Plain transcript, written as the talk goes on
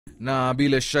Na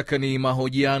bila shaka ni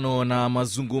mahojiano na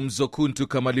mazungumzo kuntu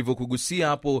kama alivyokugusia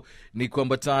hapo, ni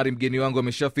kwamba tayari mgeni wangu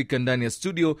ameshafika ndani ya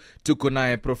studio. Tuko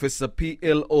naye Profesa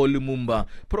PLO Lumumba.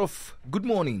 Prof, good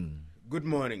morning. Good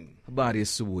morning. Habari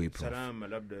asubuhi Prof. Salama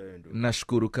labda ndo.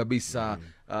 Nashukuru kabisa.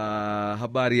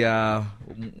 Habari ya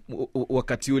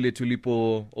wakati ule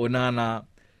tulipoonana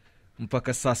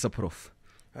mpaka sasa Prof.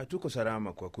 Tuko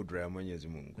salama kwa kudra ya Mwenyezi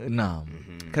Mungu. Naam.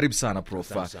 Karibu sana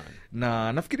Prof.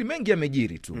 Na nafikiri mengi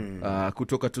yamejiri tu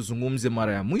kutoka tuzungumze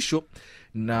mara ya mwisho,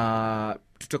 na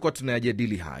tutakuwa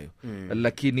tunayajadili hayo.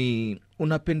 Lakini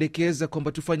unapendekeza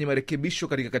kwamba tufanye marekebisho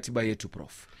katika katiba yetu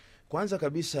Prof. Kwanza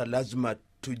kabisa lazima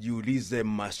tujiulize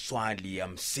maswali ya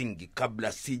msingi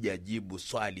kabla sijajibu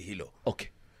swali hilo. Okay.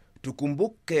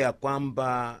 Tukumbuke ya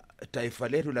kwamba taifa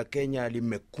letu la Kenya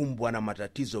limekumbwa na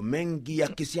matatizo mengi ya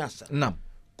kisiasa. Naam.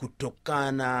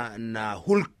 Kutokana na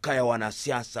hulka ya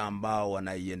wanasiasa ambao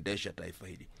wanaiendesha taifa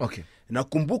hili. Okay.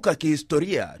 Nakumbuka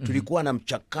kihistoria tulikuwa na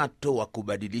mchakato wa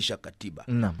kubadilisha katiba.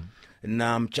 Naam.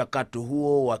 Na mchakato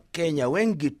huo wa Kenya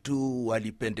wengi tu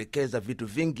walipendekeza vitu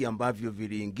vingi ambavyo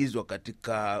viliingizwa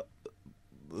katika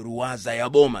ruwaza ya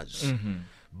Bomas.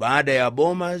 Baada ya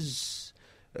Bomas,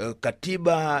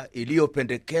 katiba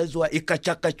iliyopendekezwa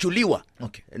ikachakachuliwa.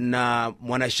 Okay. Na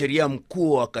mwanasheria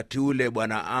mkuu wakati ule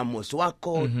Bwana Amos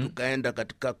Wako. Tukaenda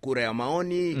katika kura ya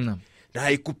maoni na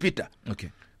haikupita. Okay.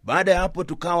 Baada ya hapo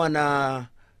tukawa na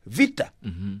vita.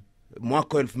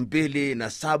 Mwaka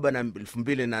 2007 na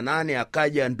 2008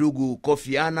 akaja ndugu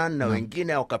Kofi Annan na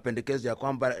wengine wakapendekeza ya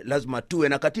kwamba lazima tuwe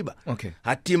na katiba. Okay.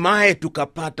 Hatimaye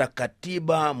tukapata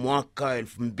katiba mwaka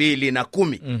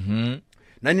 2010.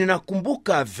 Na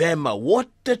ninakumbuka vema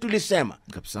wote tulisema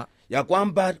Kapsa. ya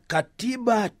kwamba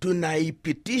katiba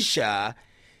tunaipitisha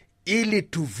ili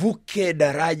tuvuke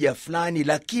daraja fulani,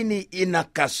 lakini ina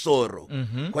kasoro.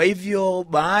 Kwa hivyo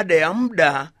baada ya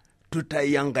muda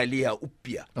tutaiangalia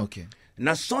upya. Okay.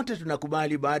 Na sote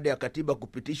tunakubali baada ya katiba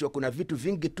kupitishwa kuna vitu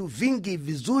vingi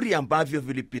vizuri ambavyo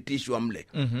vilipitishwa mle.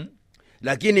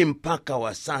 Lakini mpaka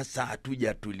wa sasa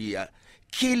hatujatulia.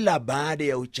 Kila baada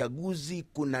ya uchaguzi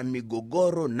kuna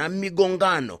migogoro na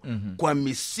migongano kwa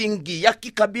misingi ya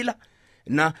kikabila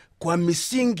na kwa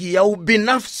misingi ya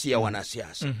ubinafsi ya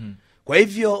wanasiasa. Kwa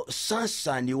hivyo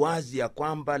sasa ni wazi ya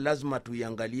kwamba lazima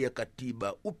tuiangalie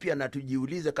katiba upya na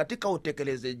tujiulize katika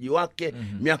utekelezaji wake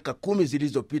miaka 10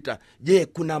 zilizopita, je,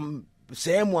 kuna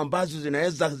sehemu ambazo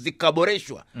zinaweza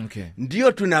zikaboreshwa? Okay.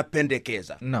 Ndio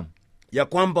tunapendekeza ya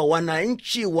kwamba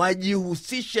wananchi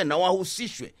wajihusishe na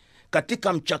wahusishwe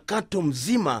katika mchakato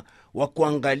mzima wa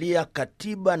kuangalia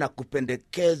katiba na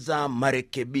kupendekeza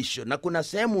marekebisho. Na kuna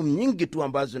sehemu nyingi tu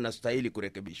ambazo zinastahili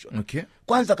kurekebishwa. Okay.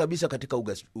 Kwanza kabisa katika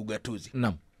ugatuzi.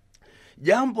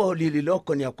 Jambo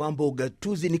lililoko ni ya kwamba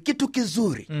ugatuzi ni kitu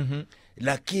kizuri.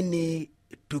 Lakini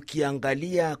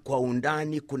tukiangalia kwa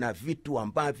undani kuna vitu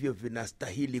ambavyo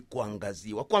vinastahili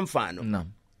kuangaziwa. Kwa mfano,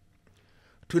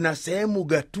 tuna sehemu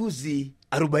ugatuzi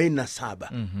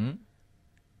 47.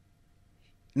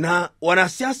 Na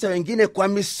wanasiasa wengine kwa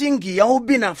misingi ya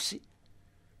ubinafsi,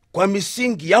 kwa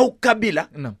misingi ya ukabila,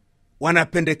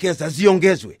 wanapendekeza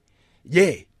ziongezwe.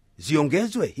 Je,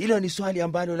 ziongezwe? Hilo ni swali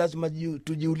ambalo lazima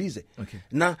tujiulize. Okay.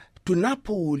 Na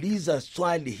tunapouliza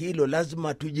swali hilo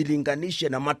lazima tujilinganishe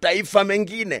na mataifa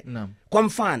mengine. Kwa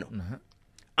mfano,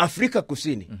 Afrika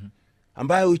Kusini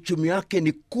ambayo uchumi wake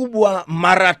ni kubwa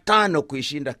mara 5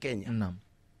 kuishinda Kenya.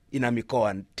 Ina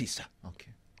mikoa 9.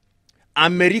 Okay.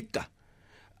 Amerika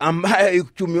ambaye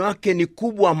uchumi wake ni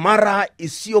kubwa mara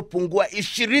isiyopungua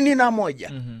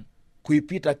 21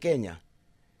 kuipita Kenya,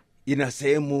 ina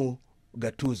sehemu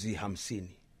gatuzi 50.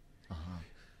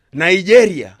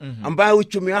 Nigeria ambaye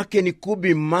uchumi wake ni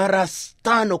kubwa mara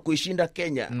 5 kuishinda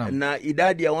Kenya na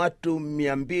idadi ya watu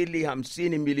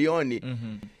 250 milioni,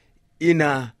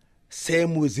 ina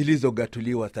sehemu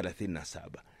zilizogatuliwa 37.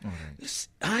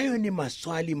 Hayo ni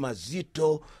maswali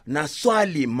mazito, na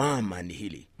swali mama ni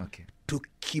hili. Okay.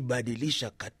 Tukibadilisha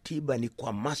katiba ni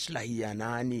kwa maslahi ya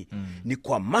nani? Ni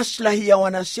kwa maslahi ya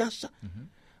wanasiasa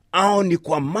au ni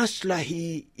kwa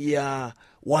maslahi ya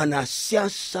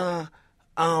wanasiasa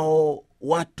au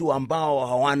watu ambao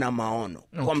hawana maono?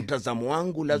 Okay. Kwa mtazamo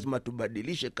wangu lazima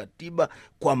tubadilishe katiba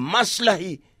kwa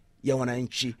maslahi ya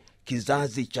wananchi,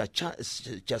 kizazi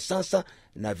cha sasa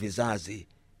na vizazi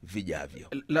vijavyo.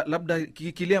 Labda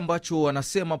kile ambacho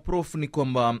wanasema Prof ni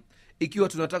kwamba ikiwa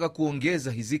tunataka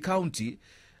kuongeza hizi kaunti,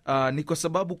 ni kwa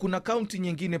sababu kuna kaunti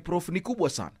nyingine Prof ni kubwa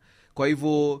sana. Kwa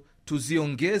hivyo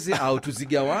tuziongeze au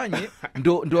tuzigawanye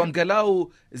ndo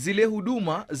angalau zile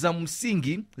huduma za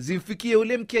msingi zimfikie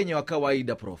ule Mkenya wa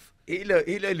kawaida Prof.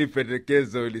 Hilo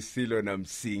lipendekezo lisilo na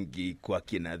msingi kwa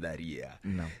kinadharia.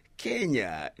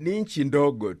 Kenya ni nchi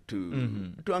ndogo tu.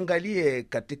 Tuangalie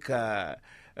katika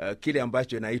kile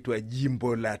ambacho inaitwa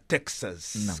jimbo la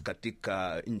Texas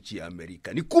katika nchi ya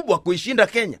Amerika. Ni kubwa kuishinda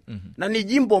Kenya. Na ni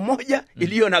jimbo moja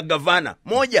iliyo na gavana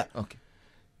moja. Okay.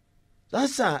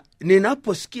 Sasa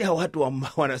ninaposikia watu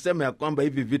wanasema ya kwamba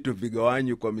hivi vitu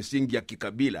vigawanywe kwa misingi ya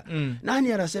kikabila,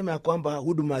 nani anasema ya kwamba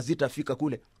huduma hazitafika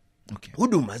kule? Okay.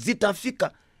 Huduma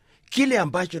zitafika. Kile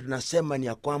ambacho tunasema ni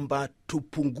ya kwamba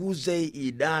tupunguze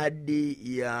idadi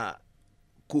ya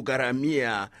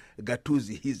kugharamia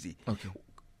gatuzi hizi. Okay.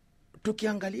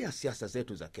 Tukiangalia siasa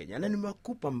zetu za Kenya, na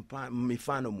nimekupa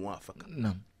mifano muafaka,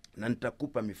 na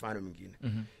nitakupa mifano mingine.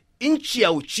 Nchi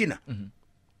ya Uchina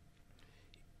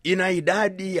ina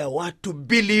idadi ya watu 1.5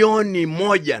 bilioni.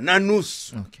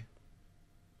 Okay.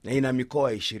 Na ina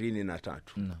mikoa 23.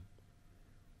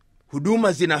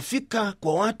 Huduma zinafika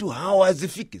kwa watu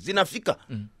hawazifiki, zinafika.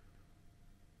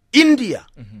 India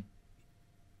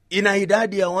ina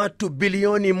idadi ya watu 1.4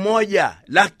 bilioni.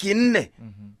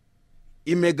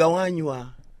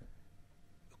 Imegawanywa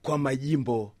kwa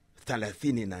majimbo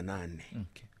 38.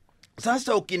 Okay.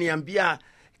 Sasa ukiniambia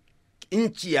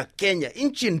nchi ya Kenya,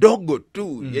 nchi ndogo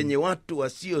tu yenye watu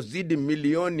wasiozidi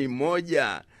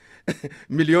 1,000,000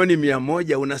 milioni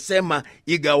 100, unasema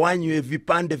igawanywe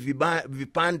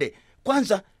vipande.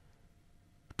 Kwanza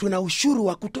tuna ushuru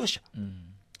wa kutosha.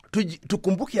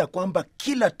 Tukumbuke ya kwamba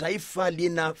kila taifa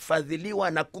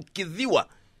linafadhiliwa na kukidhiwa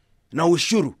na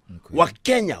ushuru. Okay. Wa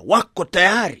Kenya wako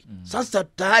tayari. Sasa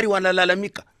tayari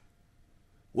wanalalamika.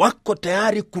 Wako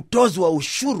tayari kutozwa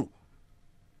ushuru.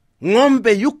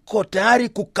 Ng'ombe yuko tayari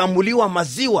kukamuliwa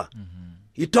maziwa.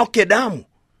 Itoke damu.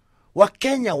 Wa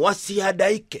Kenya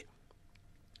wasihadaike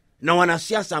na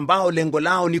wanasiasa ambao lengo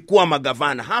lao ni kuwa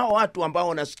magavana. Hawa watu ambao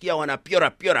unasikia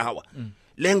wanapiora hawa,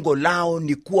 lengo lao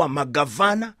ni kuwa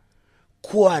magavana,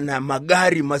 kuwa na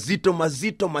magari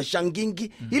mazito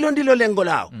mashangingi. Hilo ndilo lengo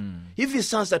lao. Hivi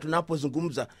sasa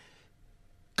tunapozungumza,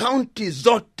 kaunti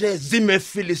zote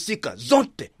zimefilisika,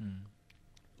 zote.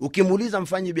 Ukimuuliza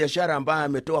mfanyi biashara ambaye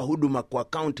ametoa huduma kwa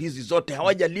kaunti hizi zote,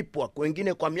 hawajalipwa,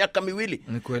 wengine kwa miaka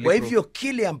 2. Kwa hivyo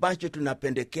kile ambacho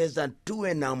tunapendekeza,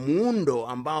 tuwe na muundo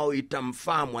ambao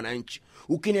itamfaa mwananchi.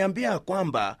 Ukiniambia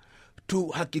kwamba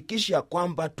tuhakikisha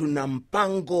kwamba tuna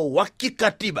mpango wa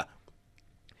kikatiba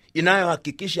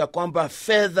inayohakikisha kwamba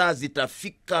fedha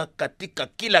zitafika katika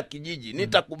kila kijiji,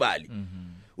 nitakubali.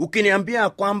 Ukiniambia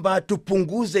kwamba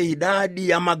tupunguze idadi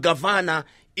ya magavana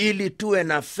ili tuwe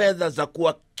na fedha za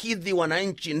kuwakidhi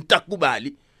wananchi,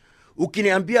 nitakubali.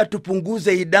 Ukiniambia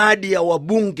tupunguze idadi ya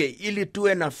wabunge ili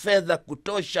tuwe na fedha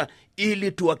kutosha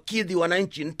ili tuwakidhi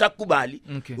wananchi, nitakubali.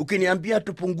 Okay. Ukiniambia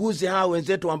tupunguze hao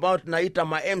wenzetu ambao tunaita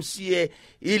ma MCA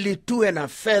ili tuwe na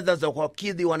fedha za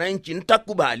kuwakidhi wananchi,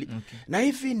 nitakubali. Okay. Na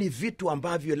hivi ni vitu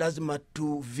ambavyo lazima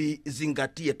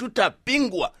tuvizingatie.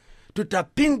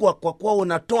 Tutapingwa kwa kuwa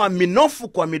unatoa minofu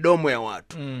kwa midomo ya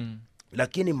watu.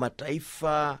 Lakini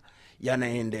mataifa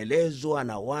yanaendelezwa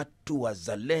na watu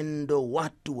wazalendo,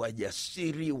 watu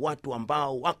wajasiri, watu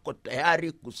ambao wako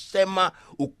tayari kusema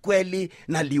ukweli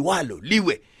na liwalo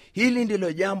liwe. Hili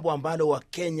ndilo jambo ambalo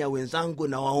Wakenya wenzangu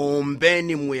na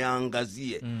waombeni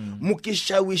muyaangazie.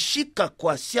 Mkishawishika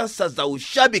kwa siasa za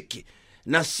ushabiki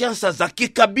na siasa za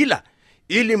kikabila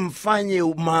ili mfanye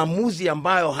maamuzi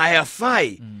ambayo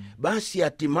hayafai, basi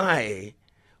hatimaye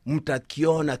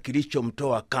mtakiona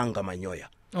kilichomtoa kanga manyoya.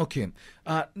 Okay.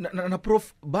 Na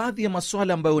Prof, baadhi ya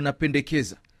maswala ambayo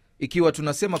unapendekeza, ikiwa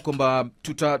tunasema kwamba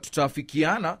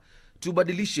tutafikiana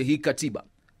tubadilishe hii katiba,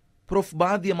 Prof,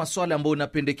 baadhi ya maswala ambayo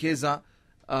unapendekeza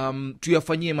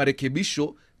tuyafanyie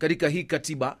marekebisho katika hii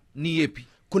katiba ni yepi?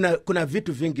 Kuna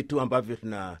vitu vingi tu ambavyo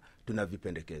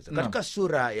tunavipendekeza. Katika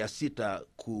sura ya 6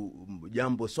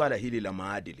 jambo swala hili la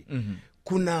maadili.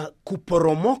 Kuna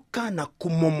kuporomoka na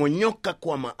kumomonyoka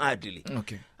kwa maadili.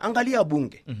 Okay. Angalia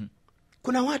bunge.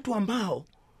 Kuna watu ambao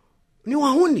ni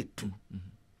wahuni tu,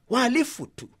 wahalifu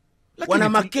tu, wana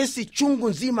makesi chungu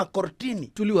nzima kortini.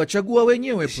 Tuliwachagua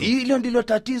wenyewe. Hilo ndilo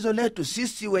tatizo letu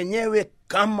sisi wenyewe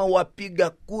kama wapiga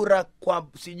kura, kwa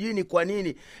sijini kwa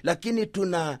nini, lakini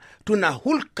tuna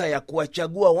hulka ya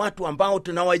kuwachagua watu ambao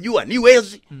tunawajua ni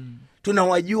wezi.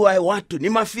 Tunawajua watu ni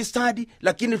mafisadi,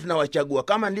 lakini tunawachagua.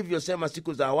 Kama nilivyosema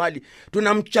siku za awali,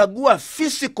 tunamchagua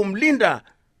fisi kumlinda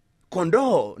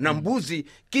kondoo na mbuzi,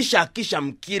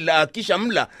 kisha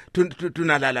mla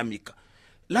tunalalamika.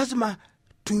 Lazima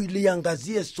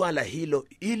tuliangazie swala hilo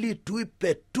ili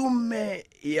tuipe tume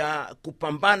ya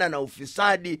kupambana na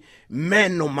ufisadi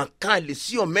meno makali,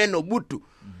 sio meno butu.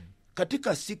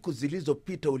 Katika siku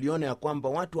zilizopita uliona ya kwamba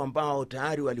watu ambao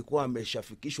tayari walikuwa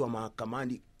wameshafikishwa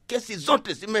mahakamani, kesi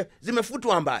zote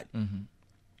zimefutwa mbali.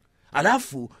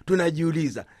 Alafu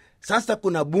tunajiuliza, Sasa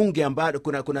kuna bunge ambayo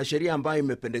kuna sheria ambayo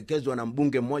imependekezwa na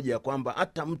mbunge mmoja ya kwamba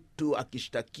hata mtu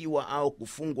akishtakiwa au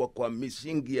kufungwa kwa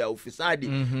misingi ya ufisadi,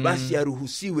 basi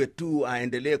aruhusiwe tu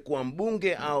aendelee kuwa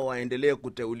mbunge au aendelee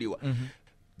kuteuliwa.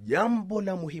 Jambo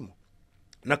la muhimu,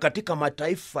 na katika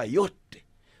mataifa yote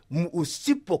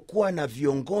usipokuwa na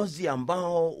viongozi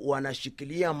ambao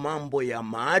wanashikilia mambo ya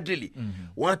maadili,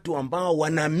 watu ambao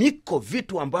wanamiko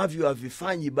vitu ambavyo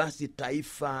havifanyi, basi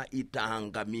taifa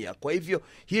itaangamia. Kwa hivyo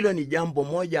hilo ni jambo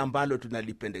moja ambalo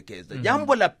tunalipendekeza.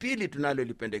 Jambo la pili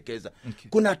tunalolipendekeza,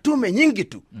 kuna tume nyingi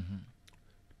tu.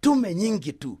 Tume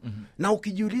nyingi tu. Na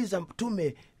ukijiuliza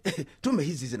tume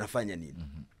hizi zinafanya nini?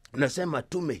 Unasema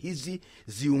tume hizi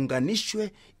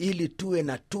ziunganishwe ili tuwe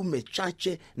na tume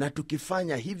chache, na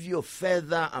tukifanya hivyo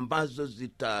fedha ambazo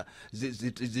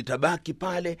zitabaki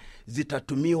pale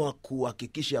zitatumiwa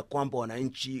kuhakikisha kwamba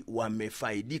wananchi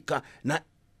wamefaidika, na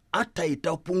hata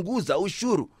itapunguza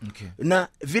ushuru. Na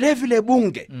vile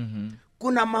bunge.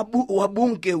 Kuna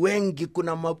wabunge wengi,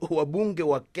 kuna wabunge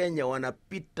wa Kenya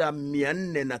wanapita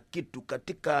 400 na kitu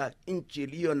katika nchi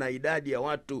iliyo na idadi ya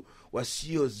watu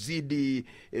wasiozidi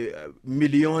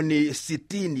milioni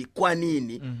 60. Kwa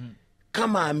nini?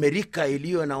 Kama Amerika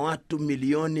iliyo na watu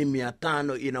milioni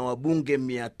 500 ina wabunge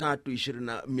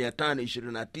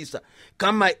 529,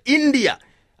 kama India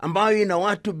ambayo ina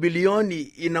watu bilioni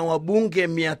ina wabunge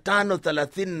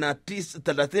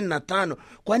 535,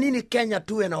 kwa nini Kenya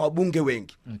tuwe na wabunge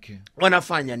wengi?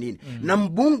 Wanafanya nini? Na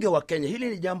mbunge wa Kenya, hili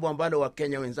ni jambo ambalo wa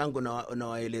Kenya wenzangu na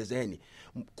waelezeni,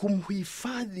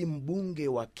 kumhifadhi mbunge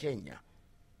wa Kenya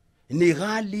ni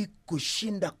ghali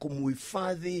kushinda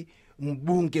kumhifadhi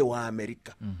mbunge wa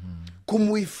Amerika.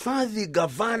 Kumhifadhi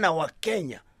gavana wa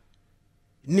Kenya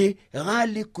ni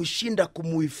ghali kushinda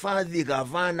kumuhifadhi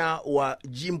gavana wa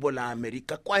jimbo la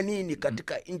Amerika. Kwa nini?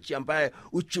 Katika nchi ambayo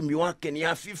uchumi wake ni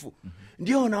hafifu.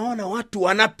 Ndio unaona watu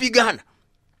wanapigana,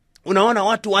 unaona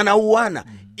watu wanauana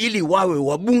ili wawe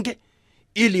wabunge,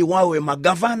 ili wawe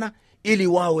magavana, ili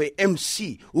wawe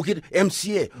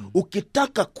MCA.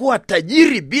 Ukitaka kuwa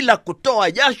tajiri bila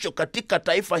kutoa jasho katika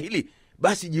taifa hili,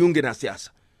 basi jiunge na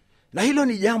siasa. Na hilo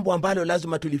ni jambo ambalo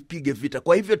lazima tulipige vita.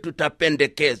 Kwa hivyo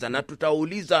tutapendekeza na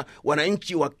tutauliza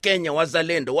wananchi wa Kenya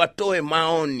wazalendo watoe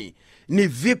maoni, ni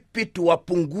vipi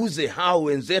tuwapunguze hao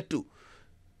wenzetu.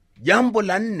 Jambo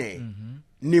la 4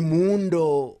 ni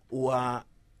muundo wa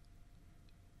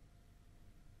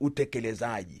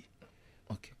utekelezaji.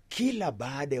 Kila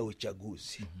baada ya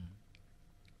uchaguzi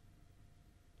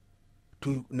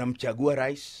tunamchagua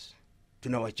rais,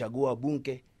 tunawachagua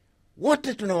wabunge,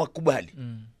 wote tunawakubali.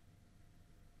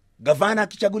 Gavana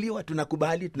akichaguliwa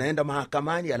tunakubali, tunaenda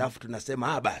mahakamani, alafu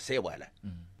tunasema basi wala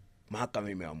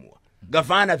mahakama imeamua.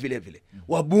 Gavana vile,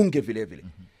 wabunge vile.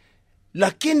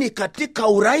 Lakini katika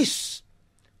urais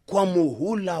kwa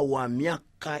muhula wa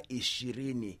miaka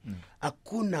 20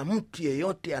 hakuna mtu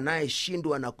yeyote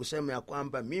anayeshindwa na kusema ya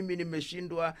kwamba mimi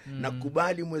nimeshindwa, na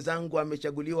kubali mwenzangu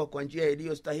amechaguliwa kwa njia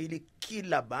iliyostahili.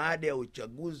 Kila baada ya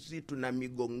uchaguzi tuna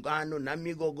migongano na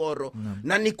migogoro,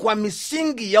 na ni kwa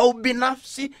misingi ya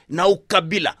ubinafsi na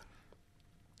ukabila.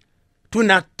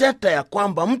 Tunateta ya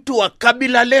kwamba mtu wa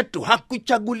kabila letu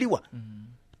hakuchaguliwa.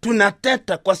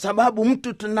 Tunateta kwa sababu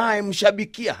mtu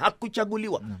tunayemshabikia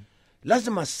hakuchaguliwa.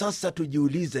 Lazima sasa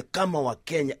tujiulize kama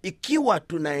Wakenya, ikiwa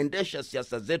tunaendesha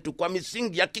siasa zetu kwa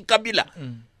misingi ya kikabila,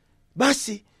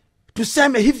 basi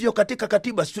tuseme hivyo katika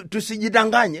katiba,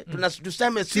 tusijidanganye.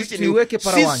 Tuseme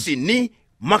sisi ni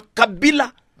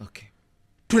makabila.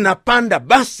 Tunapanda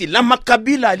basi la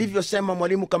makabila alivyosema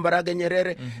Mwalimu Kambarage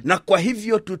Nyerere, na kwa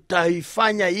hivyo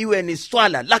tutaifanya iwe ni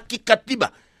swala la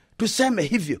kikatiba. Tuseme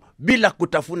hivyo bila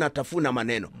kutafuna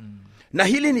maneno. Na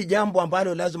hili ni jambo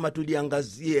ambalo lazima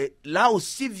tuliangazie, la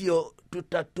usivyo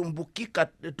tutatumbuka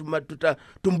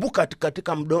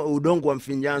katika udongo wa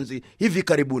mfinyanzi hivi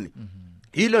karibuni.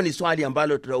 Hilo ni swali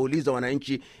ambalo tutauliza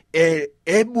wananchi.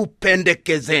 Hebu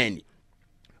pendekezeni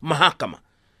mahakama.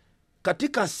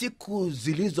 Katika siku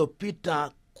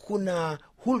zilizopita kuna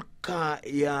hulka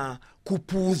ya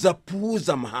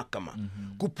kupuuza mahakama,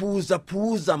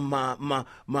 kupuuza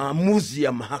maamuzi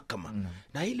ya mahakama.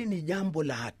 Na hili ni jambo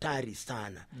la hatari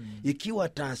sana. Ikiwa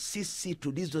taasisi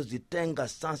tulizozitenga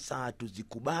sasa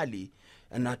hatuzikubali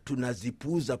na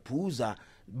tunazipuuza,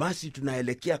 basi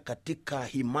tunaelekea katika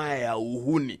himaya ya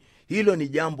uhuni. Hilo ni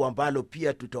jambo ambalo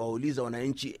pia tutawauliza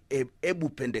wananchi, hebu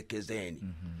pendekezeni.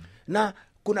 Na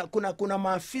kuna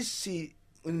maafisi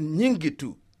nyingi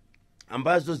tu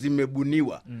ambazo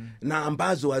zimebuniwa na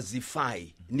ambazo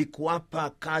hazifai ni kuwapa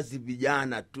kazi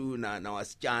vijana tu na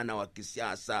wasichana wa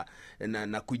kisiasa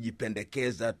na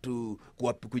kujipendekeza tu,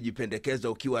 kujipendekeza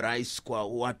ukiwa rais kwa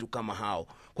watu kama hao.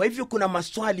 Kwa hivyo kuna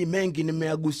maswali mengi,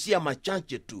 nimeagusia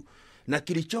machache tu, na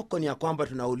kilichoko ni ya kwamba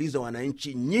tunauliza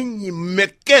wananchi, nyinyi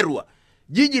mmekerwa?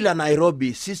 Jiji la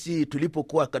Nairobi, sisi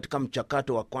tulipokuwa katika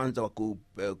mchakato wa kwanza wa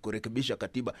kurekebisha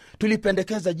katiba,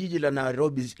 tulipendekeza jiji la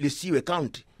Nairobi lisiwe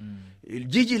county.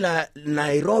 Jiji la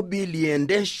Nairobi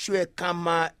liendeshwe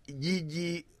kama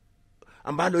jiji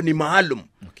ambalo ni maalum,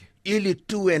 ili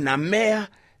tuwe na meya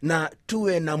na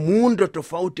tuwe na muundo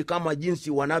tofauti kama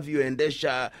jinsi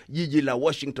wanavyoendesha jiji la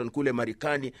Washington kule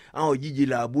Marekani au jiji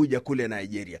la Abuja kule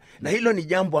Nigeria. Na hilo ni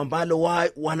jambo ambalo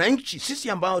wananchi sisi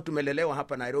ambao tumelelewa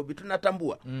hapa Nairobi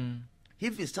tunatambua.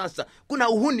 Hivi sasa kuna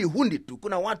uhuni tu,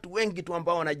 kuna watu wengi tu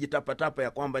ambao wanajitapatapa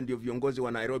ya kwamba ndio viongozi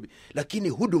wa Nairobi, lakini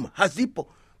huduma hazipo,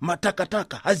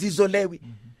 matakataka hazizolewi,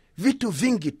 vitu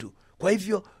vingi tu. Kwa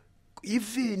hivyo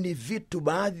hivi ni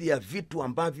baadhi ya vitu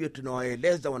ambavyo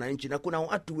tunawaeleza wananchi, na kuna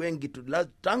watu wengi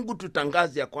tangu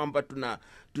tutangaze ya kwamba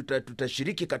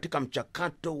tutashiriki katika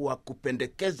mchakato wa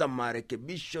kupendekeza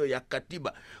marekebisho ya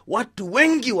katiba. Watu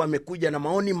wengi wamekuja na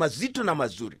maoni mazito na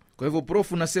mazuri. Kwa hivyo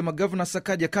Prof, unasema Governor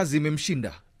Sakaja kazi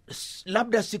imemshinda?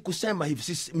 Labda sikusema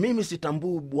hivi, mimi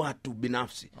sitambui watu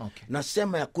binafsi.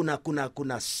 Nasema ya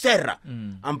kuna sera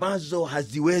ambazo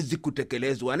haziwezi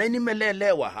kutekelezwa, na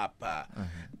nimelelewa hapa.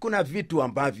 Kuna vitu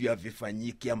ambavyo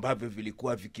havifanyiki ambavyo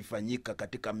vilikuwa vikifanyika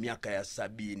katika miaka ya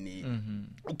 70.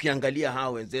 Ukiangalia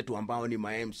hao wenzetu ambao ni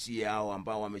ma-MC hao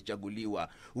ambao wamechaguliwa,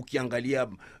 ukiangalia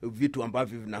vitu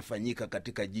ambavyo vinafanyika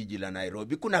katika jiji la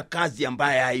Nairobi, kuna kazi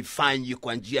ambayo haifanyi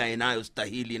kwa njia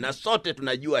inayostahili, na sote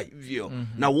tunajua hivyo.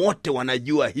 Na wote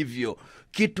wanajua hivyo.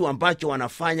 Kitu ambacho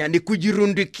wanafanya ni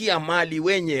kujirundikia mali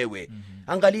wenyewe.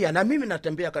 Angalia, na mimi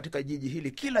natembea katika jiji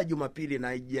hili kila Jumapili,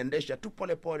 najiendesha tu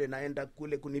pole, naenda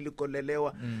kule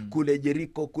nilikolelewa, kule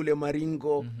Jeriko, kule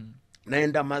Maringo,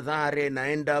 naenda Mathare,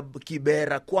 naenda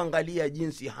Kibera, kuangalia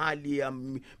jinsi hali ya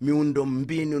miundo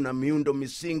mbinu na miundo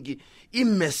misingi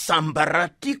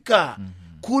imesambaratika.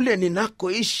 Kule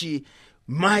ninakoishi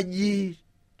maji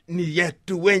ni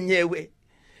yetu wenyewe,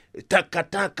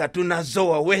 takataka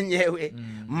tunazoa wenyewe,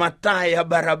 mataa ya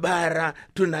barabara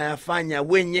tunayafanya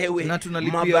wenyewe,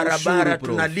 mabarabara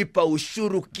tunalipa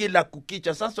ushuru kila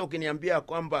kukicha. Sasa ukiniambia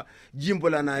kwamba jimbo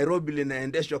la Nairobi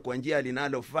linaendeshwa kwa njia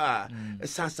linalofaa,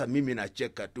 sasa mimi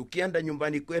nacheka tu. Ukienda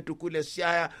nyumbani kwetu kule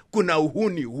Siaya, kuna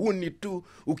uhuni tu.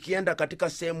 Ukienda katika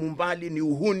sehemu mbali ni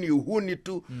uhuni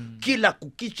tu. Kila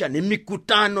kukicha ni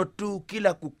mikutano tu,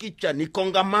 kila kukicha ni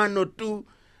kongamano tu.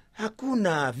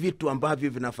 Hakuna vitu ambavyo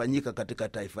vinafanyika katika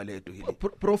taifa letu hili.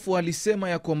 Prof alisema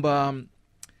ya kwamba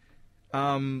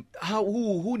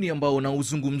huu ni ambao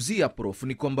unauzungumzia Prof,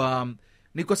 ni kwamba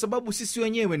ni kwa sababu sisi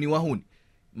wenyewe ni wahuni.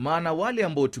 Maana wale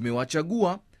ambao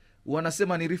tumewachagua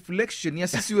wanasema ni reflection ya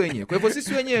sisi wenyewe. Kwa hivyo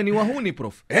sisi wenyewe ni wahuni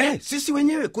Prof. Sisi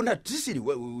wenyewe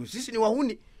sisi ni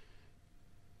wahuni.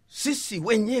 Sisi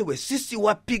wenyewe, sisi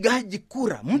wapigaji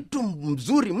kura. Mtu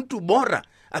mzuri, mtu bora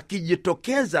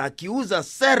akijitokeza akiuza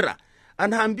sera,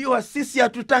 anaambiwa sisi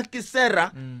hatutaki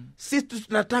sera, sisi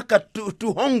tunataka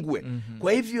tuhongwe.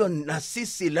 Kwa hivyo na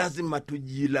sisi lazima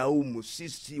tujilaumu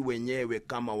sisi wenyewe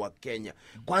kama Wakenya.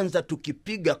 Kwanza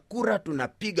tukipiga kura,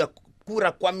 tunapiga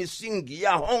kura kwa misingi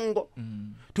ya hongo,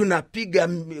 tunapiga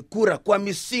kura kwa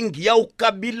misingi ya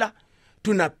ukabila,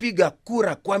 tunapiga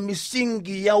kura kwa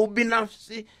misingi ya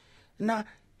ubinafsi, na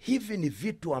hivi ni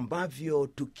vitu ambavyo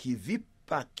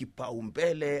tukivipa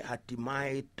kipaumbele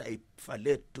hatimaye taifa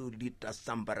letu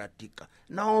litasambaratika.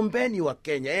 Naombeni wa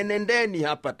Kenya, enendeni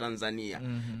hapa Tanzania.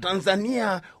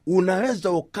 Tanzania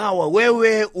unaweza ukawa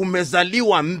wewe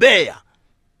umezaliwa Mbeya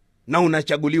na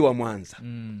unachaguliwa Mwanza.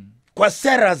 Kwa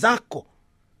sera zako.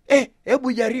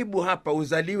 Hebu jaribu hapa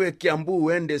uzaliwe Kiambu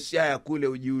uende Siaya kule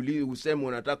ujiulize useme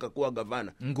unataka kuwa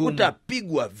gavana.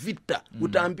 Utapigwa vita.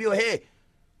 Utaambiwa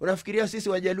unafikiria sisi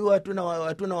Wajaluo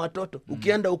hatuna watoto?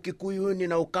 Ukienda Ukikuyuni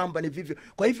na Ukamba ni vivyo.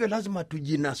 Kwa hivyo lazima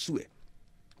tujinasue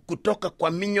kutoka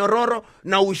kwa minyororo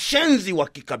na ushenzi wa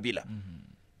kikabila.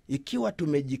 Ikiwa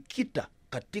tumejikita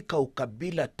katika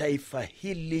ukabila, taifa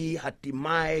hili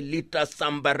hatimaye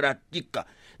litasambaratika.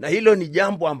 Na hilo ni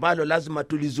jambo ambalo lazima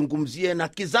tulizungumzie, na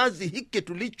kizazi hiki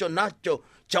tulicho nacho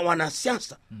cha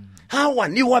wanasiasa. Hawa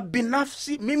ni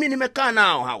wabinafsi. Mimi nimekaa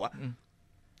nao hawa.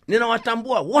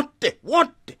 Ninawatambua wote.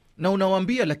 Na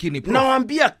unawaambia, lakini Prof,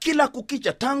 nawaambia kila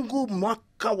kukicha tangu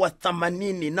mwaka wa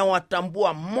 80, na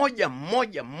watambua moja.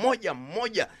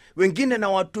 Wengine na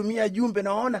watumia jumbe,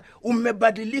 na waona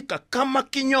umebadilika kama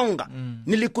kinyonga.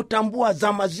 Nilikutambua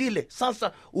zama zile.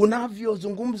 Sasa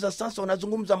unavyozungumza sasa,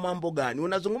 unazungumza mambo gani?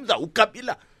 Unazungumza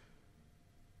ukabila.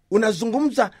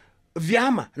 unazungumza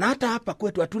vyama, na hata hapa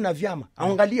kwetu hatuna vyama.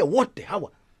 Angalia wote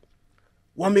hawa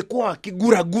wamekuwa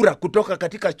wakigura kutoka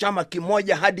katika chama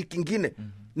kimoja hadi kingine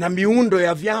na miundo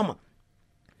ya vyama,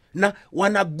 na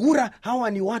wanagura.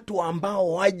 Hawa ni watu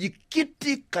ambao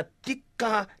wajikiti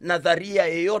katika nadharia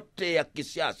yoyote ya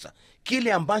kisiasa.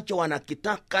 Kile ambacho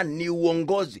wanakitaka ni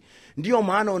uongozi. Ndio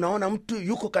maana unaona mtu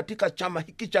yuko katika chama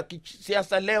hiki cha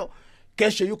kisiasa leo,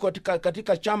 kesho yuko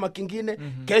katika chama kingine,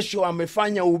 kesho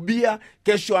amefanya ubia,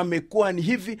 kesho amekuwa ni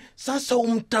hivi. Sasa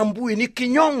umtambui, ni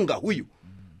kinyonga huyu.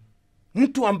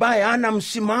 Mtu ambaye ana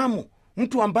msimamo,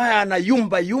 mtu ambaye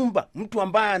anayumba, mtu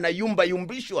ambaye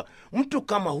anayumbishwa, mtu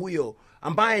kama huyo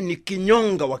ambaye ni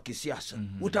kinyonga wa kisiasa,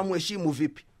 utamheshimu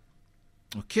vipi?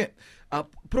 Okay.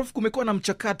 Prof, kumekuwa na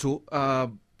mchakato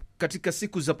katika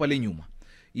siku za pale nyuma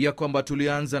ya kwamba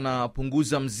tulianza na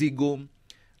punguza mzigo,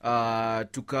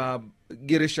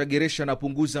 tukageresha na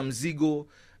punguza mzigo,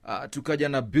 tukaja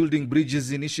na Building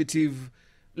Bridges Initiative,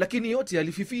 lakini yote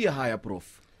yalififia haya, Prof.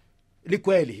 Ni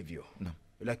kweli hivyo. No.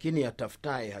 Lakini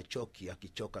atafutaye hachoki,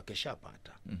 akichoka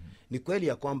keshapata. Ni kweli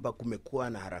ya kwamba kumekuwa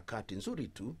na harakati nzuri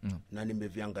tu, na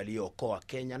nimeviangalia Okoa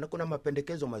Kenya, na kuna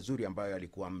mapendekezo mazuri ambayo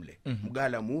yalikuwa mle.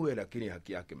 Mgala muue, lakini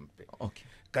haki yake mpe. Okay.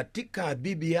 Katika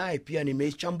BBI pia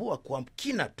nimeichambua kwa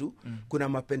kina tu. Kuna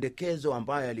mapendekezo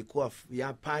ambayo yalikuwa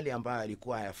ya pale ambayo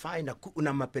yalikuwa hayafai, na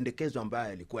kuna mapendekezo ambayo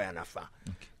yalikuwa yanafaa.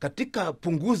 Okay. Katika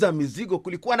punguza mizigo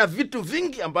kulikuwa na vitu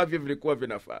vingi ambavyo vilikuwa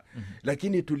vinafaa.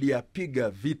 Lakini tuliyapiga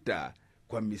vita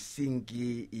kwa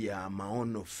misingi ya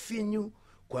maono finyu,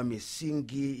 kwa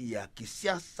misingi ya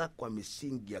kisiasa, kwa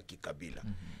misingi ya kikabila.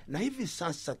 Na hivi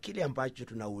sasa kile ambacho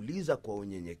tunauliza kwa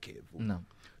unyenyekevu,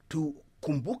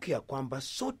 tukumbuke ya kwamba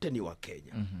sote ni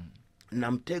Wakenya.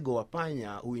 Na mtego wa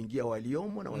panya huingia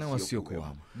waliomo na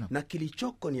wasiokuwemo. Na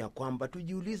kilichoko ni ya kwamba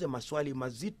tujiulize maswali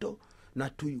mazito, na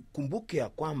tukumbuke ya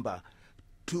kwamba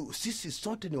sisi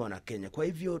sote ni Wanakenya. Kwa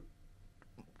hivyo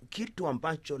kitu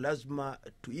ambacho lazima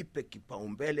tuipe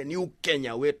kipaumbele ni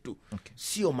Ukenya wetu. Okay.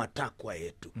 Sio matakwa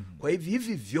yetu. Kwa hivyo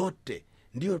hivi vyote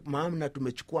ndio maana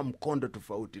tumechukua mkondo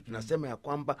tofauti. Tunasema ya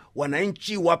kwamba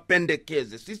wananchi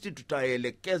wapendekeze, sisi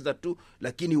tutaelekeza tu,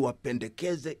 lakini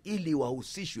wapendekeze ili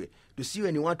wahusishwe.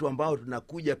 Tusiwe ni watu ambao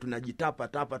tunakuja tunajitapa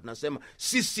tunasema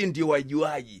sisi ndio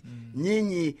wajuaji.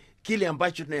 Nyinyi kile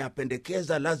ambacho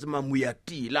tunayapendekeza lazima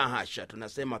muyatii. La hasha,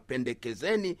 tunasema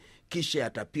pendekezeni, kisha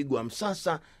yatapigwa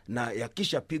msasa, na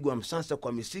yakisha pigwa msasa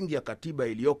kwa misingi ya katiba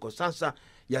iliyoko sasa,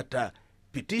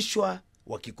 yatapitishwa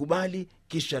wakikubali,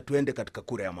 kisha tuende katika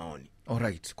kura ya maoni.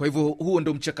 Alright. Kwa hivyo huo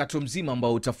ndo mchakato mzima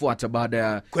ambao utafuata baada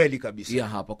ya kweli kabisa ya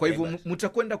hapa. Kwa hivyo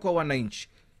mtakwenda kwa wananchi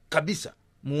kabisa,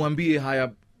 muambie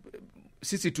haya,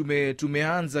 sisi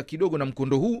tumeanza kidogo na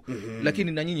mkondo huu,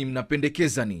 lakini na nyinyi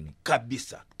mnapendekeza nini?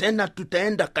 Kabisa. Tena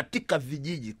tutaenda katika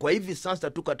vijiji. Kwa hivi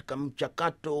sasa tu katika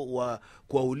mchakato wa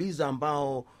kuwauliza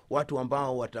watu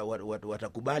ambao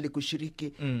watakubali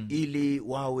kushiriki, ili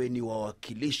wawe ni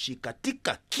wawakilishi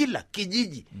katika kila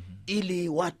kijiji, ili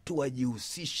watu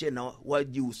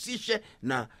wajihusishe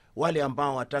na wale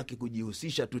ambao wataki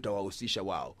kujihusisha tutawahusisha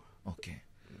wao. Okay.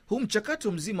 Huu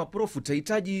mchakato mzima, Prof,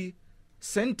 utahitaji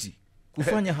senti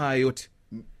kufanya haya yote.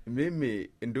 Mimi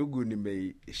ndugu,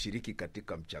 nimeshiriki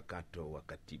katika mchakato wa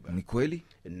katiba. Ni kweli?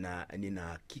 Na nina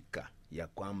hakika ya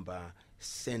kwamba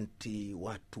senti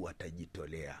watu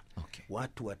watajitolea. Okay.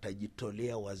 Watu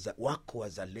watajitolea, wako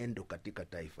wazalendo katika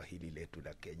taifa hili letu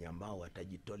la Kenya ambao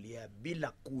watajitolea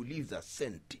bila kuuliza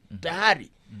senti.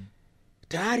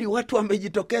 Tayari watu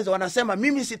wamejitokeza, wanasema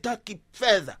mimi sitaki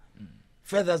fedha.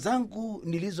 Fedha zangu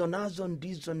nilizo nazo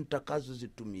ndizo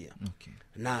nitakazozitumia. Okay.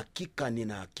 Na hakika,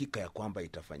 nina hakika ya kwamba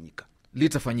itafanyika.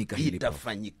 Litafanyika hili.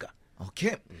 Itafanyika.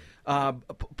 Okay.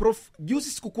 Prof, juzi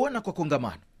sikukuona kwa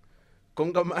kongamano.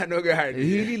 Kongamano gani?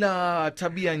 Hili la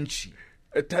tabia nchi.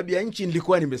 Tabia nchi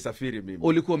nilikuwa nimesafiri mimi.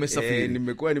 Ulikuwa umesafiri?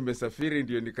 Nimekuwa nimesafiri,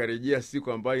 ndio nikarejea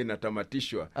siku ambayo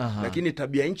inatamatishwa. Lakini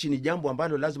tabia nchi ni jambo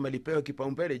ambalo lazima lipewe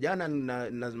kipaumbele. Jana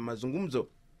na mazungumzo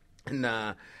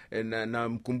na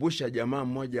mkumbusha jamaa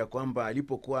mmoja kwamba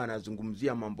alipokuwa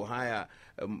anazungumzia mambo haya,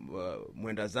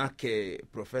 mwenda zake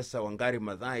Profesa Wangari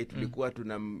Maathai, tulikuwa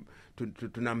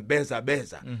tunambeza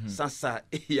beza. Sasa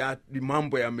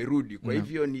mambo yamerudi. Kwa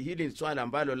hivyo hili ni swala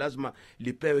ambalo lazima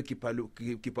lipewe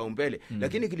kipaumbele.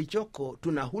 Lakini kilichoko,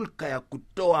 tuna hulka ya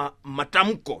kutoa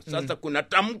matamko. Sasa kuna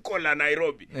tamko la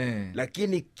Nairobi.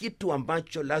 Lakini kitu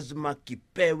ambacho lazima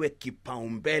kipewe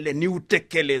kipaumbele ni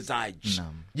utekelezaji.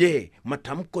 Je,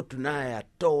 matamko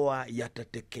tunayoyatoa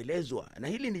yatatekelezwa? Na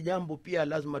hili ni jambo pia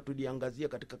lazima tuliangazia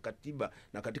katika katiba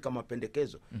na katika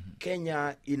mapendekezo.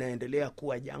 Kenya inaendelea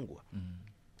kuwa jangwa.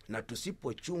 na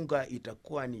tusipochunga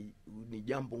itakuwa ni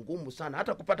jambo ngumu sana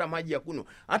hata kupata maji ya kunywa.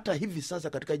 Hata hivi sasa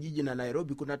katika jiji la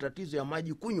Nairobi kuna tatizo ya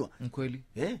maji kunywa. Kweli.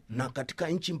 Na katika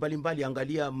nchi mbalimbali,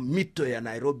 angalia mito ya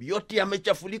Nairobi yote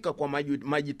yamechafulika kwa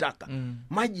maji taka.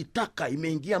 Maji taka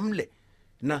imeingia mle,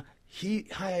 na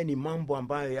haya ni mambo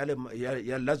ambayo yale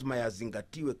lazima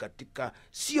yazingatiwe katika,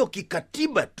 sio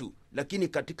kikatiba tu, lakini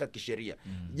katika kisheria.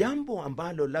 Jambo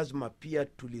ambalo lazima pia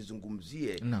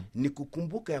tulizungumzie ni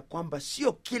kukumbuka ya kwamba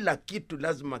sio kila kitu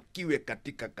lazima kiwe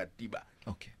katika katiba.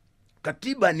 Okay.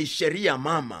 Katiba ni sheria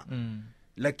mama.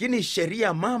 Lakini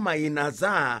sheria mama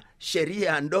inazaa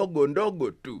sheria ndogo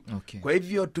ndogo tu. Okay. Kwa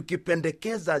hivyo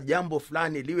tukipendekeza jambo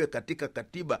fulani liwe katika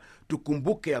katiba,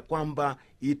 tukumbuke ya kwamba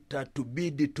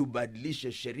itatubidi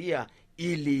tubadilishe sheria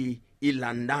ili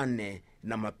ilandane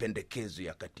na mapendekezo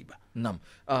ya katiba. Naam.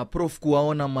 Prof,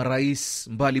 kuwaona marais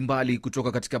mbalimbali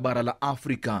kutoka katika bara la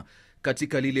Afrika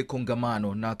katika lile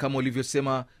kongamano, na kama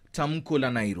ulivyosema tamko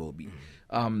la Nairobi,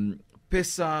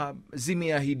 pesa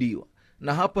zimeahidiwa,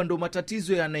 na hapa ndo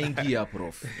matatizo yanaingia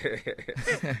Prof.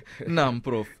 Naam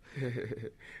Prof.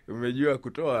 Umejua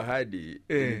kutoa ahadi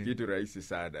ni kitu rahisi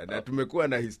sana, na tumekuwa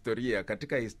na historia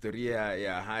katika historia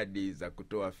ya ahadi za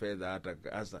kutoa fedha,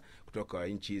 hasa kutoka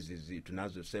nchi hizi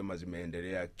tunazosema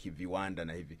zimeendelea kiviwanda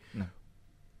na hivi.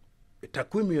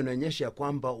 Takwimu inaonyesha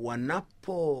kwamba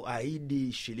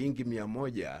wanapoahidi shilingi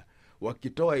 100,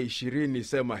 wakitoa 20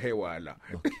 sema hewala.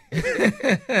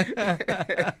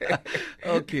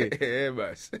 Okay.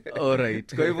 Bas.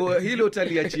 Alright. Kwa hivyo hilo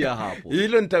utaliachia hapo.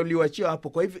 Hilo nitaliachia hapo.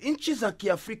 Kwa hivyo nchi za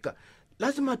Kiafrika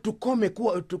lazima tukome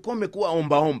kuwa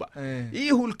omba. Hii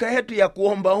hulka yetu ya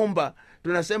kuomba,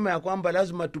 tunasema ya kwamba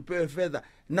lazima tupewe fedha,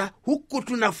 na huku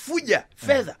tunafuja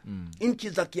fedha. Nchi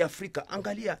za Kiafrika,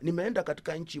 angalia, nimeenda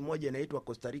katika nchi moja inaitwa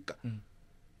Costa Rica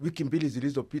wiki 2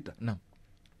 zilizopita.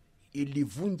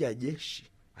 Ilivunja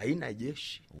jeshi, haina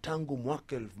jeshi tangu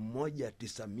mwaka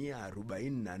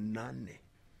 1948.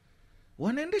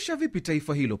 Wanaendesha vipi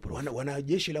taifa hilo Prof? Wana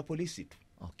jeshi la polisi tu.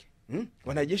 Okay.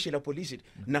 Wana jeshi la polisi tu.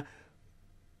 Na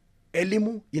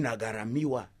elimu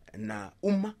inagharamiwa na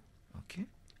umma. Okay.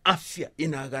 Afya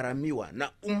inagharamiwa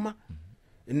na umma.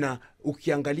 Na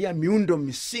ukiangalia miundo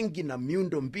misingi na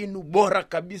miundo mbinu bora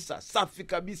kabisa, safi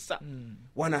kabisa.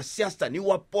 Wanasiasa ni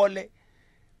wapole.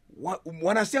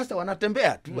 Wanasiasa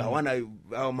wanatembea tu, hawana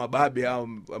mababe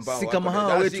ambao si kama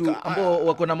hawa wetu ambao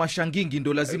wako na mashangingi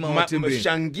ndo lazima watembee.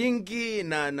 Mashangingi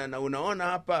na unaona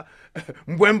hapa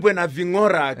mbwembwe na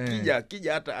ving'ora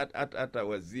akija hata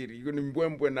waziri ni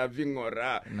mbwembwe na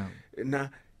ving'ora. Na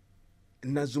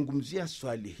nazungumzia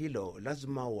swali hilo,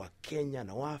 lazima wa Kenya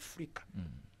na wa Afrika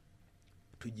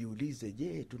tujiulize,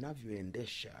 je,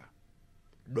 tunavyoendesha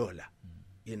dola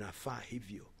inafaa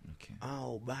hivyo? Okay.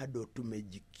 Au bado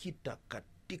tumejikita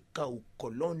katika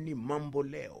ukoloni mambo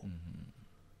leo?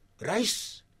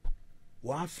 Rais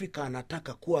wa Afrika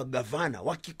anataka kuwa gavana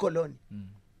wa kikoloni.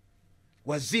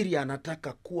 Waziri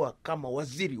anataka kuwa kama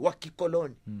waziri wa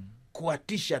kikoloni.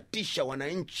 Kuwatisha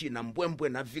wananchi na mbwembwe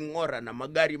na ving'ora na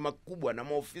magari makubwa na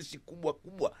maofisi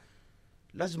kubwa.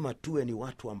 Lazima tuwe ni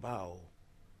watu ambao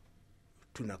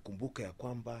tunakumbuka ya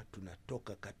kwamba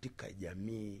tunatoka katika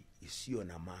jamii isiyo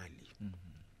na mali.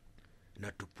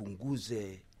 Na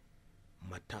tupunguze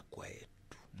matakwa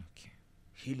yetu. Okay.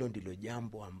 Hilo ndilo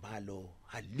jambo ambalo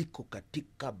haliko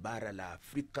katika bara la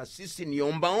Afrika. Sisi ni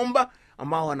omba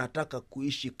ambao wanataka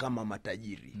kuishi kama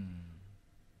matajiri.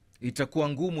 Itakuwa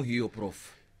ngumu hiyo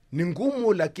Prof. Ni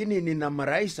ngumu, lakini nina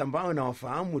marais ambao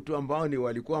nawafahamu tu, ambao ni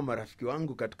walikuwa marafiki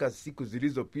wangu katika siku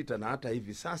zilizopita na hata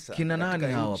hivi sasa. Kina nani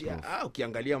hawa Prof?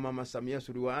 Ukiangalia Mama Samia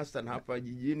Suluhu Hassan hapa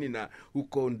jijini, na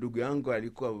huko ndugu yangu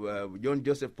alikuwa John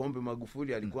Joseph Pombe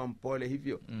Magufuli alikuwa mpole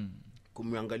hivyo.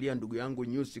 Kumwangalia ndugu yangu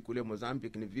Nyusi kule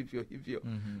Mozambique ni vivyo hivyo.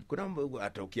 Kuna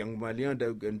hata ukiangalia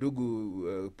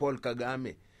ndugu Paul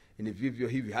Kagame ni vivyo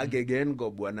hivi. Hage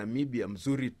Geingob wa Namibia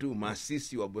mzuri tu,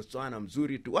 Masisi wa Botswana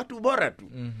mzuri tu, watu bora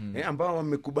tu. Ambao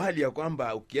wamekubali ya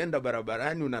kwamba ukienda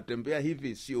barabarani unatembea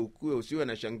hivi, sio usiwe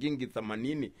na shangingi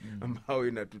 80 ambao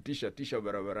inatutisha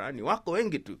barabarani. Wako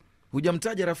wengi tu.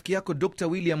 Hujamtaja rafiki yako Dr.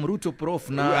 William Ruto Prof,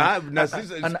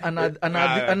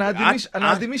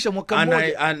 anaadhimisha mwaka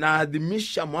mmoja.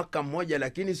 Anaadhimisha mwaka mmoja,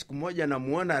 lakini siku moja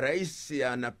namuona rais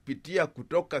anapitia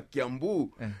kutoka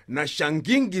Kiambu na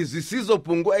shangingi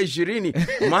zisizopungua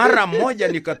 20. Mara moja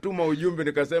nikatuma ujumbe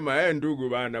nikasema, ndugu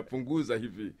bana, punguza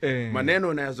hivi. Maneno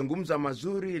unayazungumza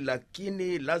mazuri,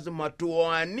 lakini lazima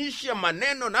tuoanishe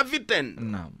maneno na vitendo.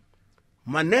 Naam.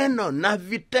 Maneno na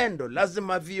vitendo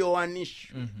lazima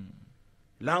vioanishwe.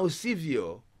 La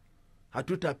usivyo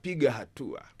hatutapiga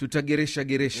hatua, tutageresha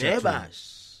tu.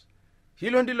 Bas.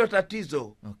 Hilo ndilo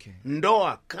tatizo. Okay.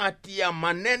 Ndoa kati ya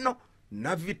maneno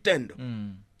na vitendo.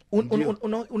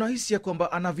 Unahisi ya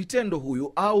kwamba ana vitendo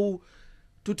huyu, au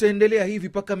tutaendelea hivi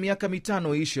mpaka miaka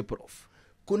 5 ishe, Prof?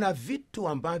 Kuna vitu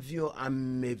ambavyo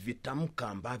amevitamka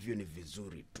ambavyo ni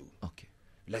vizuri tu, okay,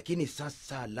 lakini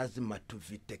sasa lazima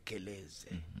tuvitekeleze.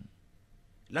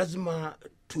 Lazima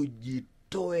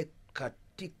tujitoe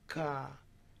katika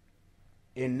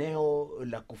eneo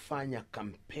la kufanya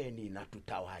kampeni na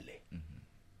tutawale.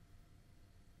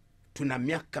 Tuna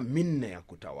miaka 4 ya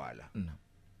kutawala.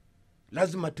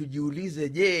 Lazima tujiulize,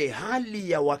 je, hali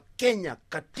ya Wakenya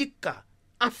katika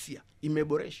afya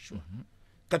imeboreshwa?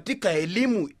 Katika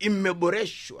elimu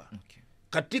imeboreshwa? okay,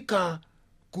 katika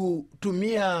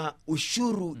kutumia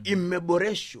ushuru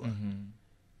imeboreshwa?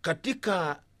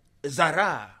 Katika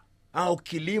zaraa au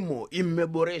kilimo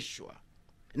imeboreshwa?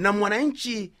 Na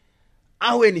mwananchi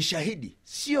awe ni shahidi,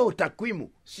 sio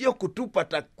takwimu, sio kutupa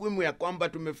takwimu ya kwamba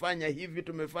tumefanya hivi,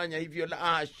 tumefanya hivyo. La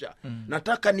hasha.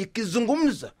 Nataka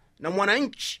nikizungumza na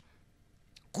mwananchi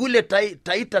kule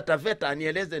Taita Taveta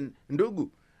anieleze,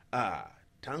 ndugu,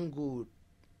 tangu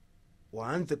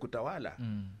waanze kutawala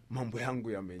mambo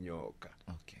yangu yamenyooka.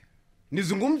 okay.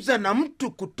 Nizungumza na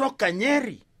mtu kutoka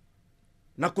Nyeri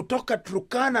na kutoka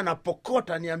Turkana na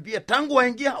Pokota, niambie tangu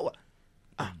waingia hawa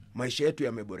maisha yetu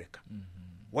yameboreka.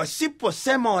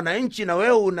 Wasiposema wananchi na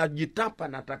wewe unajitapa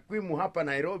na takwimu hapa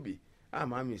Nairobi,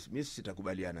 mimi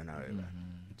sitakubaliana nawe.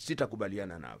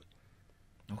 Sitakubaliana nawe.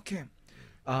 Okay.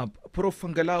 Prof,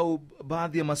 angalau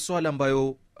baadhi ya maswala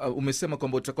ambayo umesema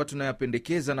kwamba utakuwa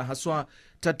tunayapendekeza, na haswa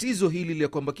tatizo hili la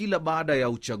kwamba kila baada ya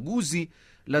uchaguzi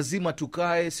lazima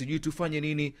tukae, sijui tufanye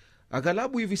nini.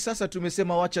 Aghalabu hivi sasa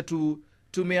tumesema wacha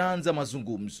tumeanza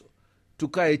mazungumzo,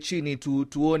 tukae chini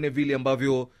tuone vile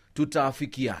ambavyo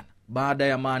tutaafikiana baada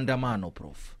ya maandamano.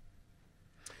 Prof,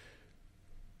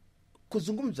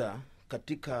 kuzungumza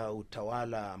katika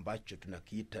utawala ambacho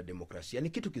tunakiita demokrasia ni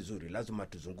kitu kizuri. Lazima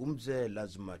tuzungumze,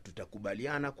 lazima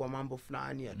tutakubaliana kwa mambo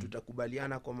fulani,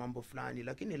 hatutakubaliana kwa mambo fulani,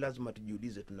 lakini lazima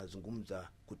tujiulize tunazungumza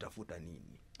kutafuta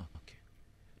nini? okay.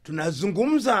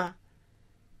 Tunazungumza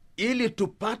ili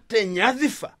tupate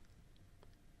nyadhifa,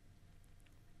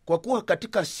 kwa kuwa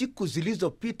katika siku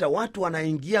zilizopita watu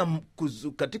wanaingia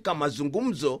katika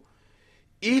mazungumzo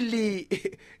ili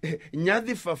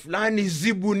nyadhifa fulani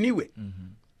zibuniwe,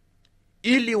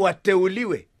 ili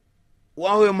wateuliwe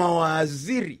wawe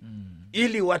mawaziri,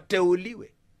 ili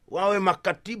wateuliwe wawe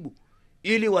makatibu,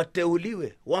 ili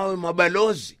wateuliwe wawe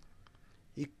mabalozi.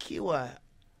 Ikiwa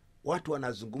watu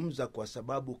wanazungumza kwa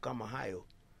sababu kama hayo,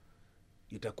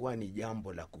 itakuwa ni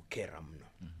jambo la kukera mno.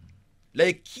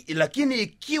 Lakini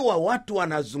ikiwa watu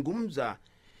wanazungumza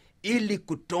ili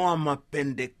kutoa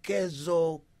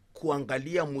mapendekezo,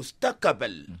 kuangalia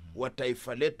mustakabali wa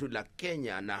taifa letu la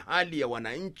Kenya na hali ya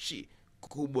wananchi,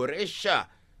 kuboresha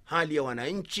hali ya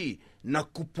wananchi na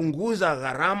kupunguza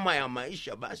gharama ya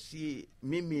maisha, basi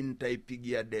mimi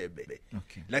nitaipigia debe.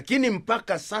 Okay. Lakini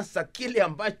mpaka sasa kile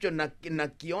ambacho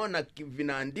nakiona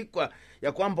vinaandikwa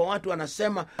ya kwamba watu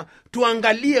wanasema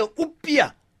tuangalie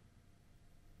upya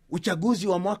uchaguzi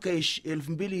wa mwaka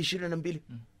 2022.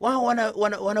 Wao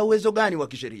wana uwezo gani wa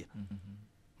kisheria?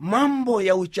 Mambo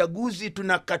ya uchaguzi,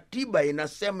 tuna katiba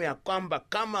inasema ya kwamba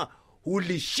kama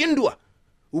ulishindwa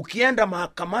ukienda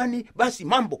mahakamani, basi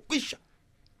mambo kwisha.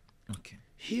 Okay.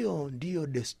 Hiyo ndiyo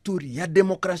desturi ya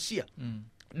demokrasia.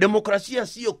 Demokrasia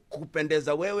sio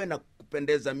kupendeza wewe na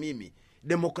kupendeza mimi.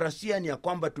 Demokrasia ni ya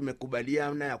kwamba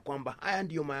tumekubaliana ya kwamba haya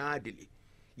ndiyo maadili.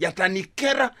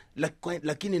 Yatanikera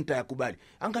lakini nitayakubali.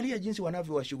 Angalia jinsi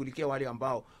wanavyowashughulikia wale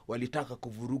ambao walitaka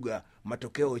kuvuruga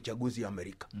matokeo ya uchaguzi ya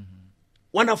Amerika.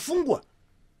 Wanafungwa.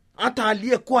 Hata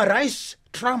aliyekuwa rais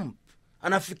Trump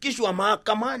anafikishwa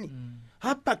mahakamani.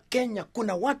 Hapa Kenya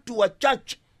kuna watu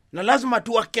wachache, na lazima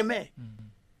tuwakemee,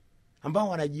 ambao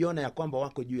wanajiona ya kwamba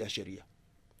wako juu ya sheria.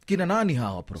 Kina nani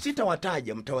hawa, Prof?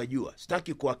 Sitawataja, mtawajua.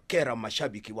 Sitaki kuwakera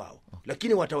mashabiki wao,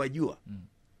 lakini watawajua.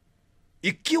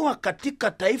 Ikiwa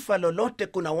katika taifa lolote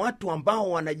kuna watu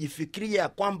ambao wanajifikiria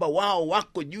kwamba wao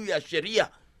wako juu ya sheria,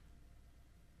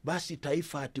 basi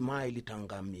taifa hatimaye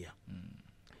litangamia.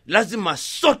 Lazima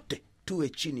sote tuwe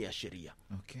chini ya sheria.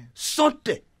 Okay.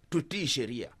 Sote tutii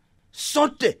sheria.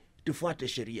 Sote tufuate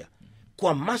sheria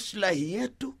kwa maslahi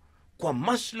yetu, kwa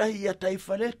maslahi ya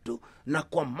taifa letu, na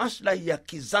kwa maslahi ya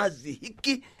kizazi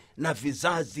hiki na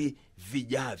vizazi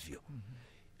vijavyo.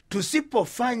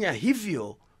 Tusipofanya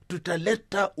hivyo,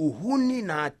 tutaleta uhuni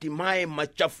na hatimaye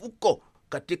machafuko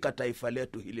katika taifa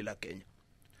letu hili la Kenya.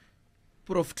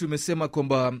 Prof, tumesema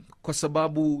kwamba kwa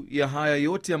sababu ya haya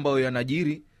yote ambayo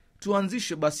yanajiri,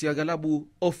 tuanzishe basi aghalabu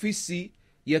ofisi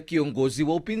ya kiongozi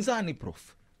wa upinzani,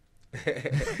 Prof.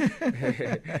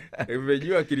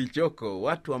 Umejua kilichoko,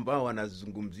 watu ambao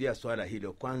wanazungumzia swala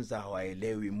hilo kwanza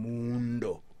hawaelewi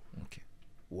muundo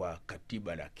wa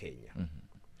katiba la Kenya.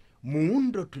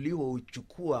 Muundo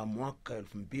tuliouchukua mwaka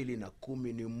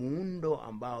 2010 ni muundo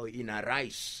ambao ina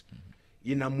rais,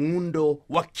 ina muundo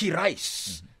wa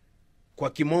kirais. Kwa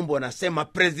kimombo wanasema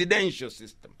presidential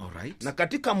system. Alright. Na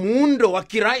katika muundo wa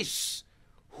kirais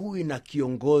huu ina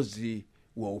kiongozi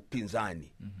wa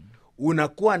upinzani.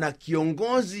 Unakuwa na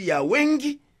kiongozi ya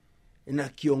wengi na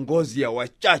kiongozi ya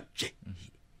wachache.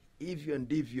 Hivyo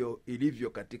ndivyo ilivyo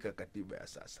katika katiba ya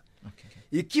sasa.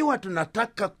 Ikiwa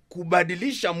tunataka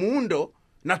kubadilisha muundo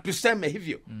na tuseme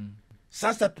hivyo,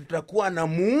 sasa tutakuwa na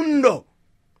muundo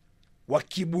wa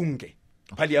kibunge,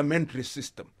 parliamentary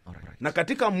system. Alright. Na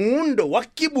katika muundo wa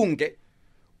kibunge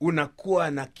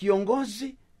unakuwa na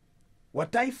kiongozi wa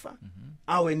taifa,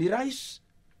 awe ni rais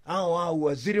au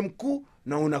waziri mkuu,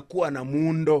 na unakuwa na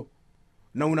muundo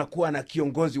na unakuwa na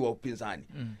kiongozi wa upinzani.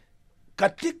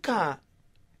 Katika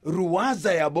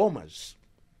ruwaza ya Bomas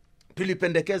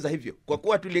tulipendekeza hivyo kwa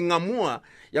kuwa tuling'amua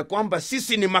ya kwamba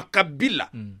sisi ni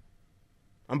makabila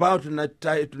ambao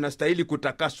tunastahili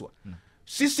kutakaswa.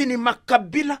 Sisi ni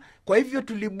makabila, kwa hivyo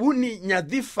tulibuni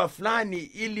nyadhifa fulani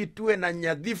ili tuwe na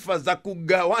nyadhifa za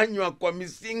kugawanywa kwa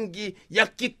misingi ya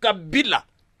kikabila.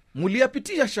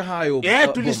 Muliyapitia shahayo?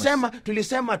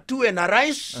 Tulisema tuwe na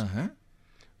rais,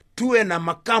 tuwe na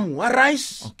makamu wa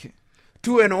rais,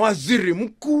 tuwe na waziri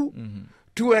mkuu,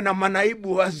 tuwe na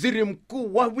manaibu waziri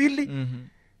mkuu wawili.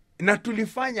 Na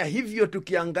tulifanya hivyo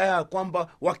tukiangalia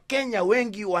kwamba Wakenya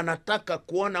wengi wanataka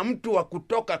kuona mtu wa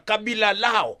kutoka kabila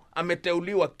lao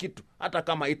ameteuliwa kitu, hata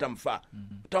kama itamfaa.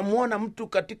 Utamuona mtu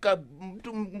katika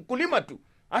mtu mkulima tu,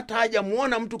 hata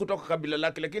hajamuona mtu kutoka kabila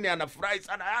lake, lakini anafurahi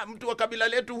sana, mtu wa kabila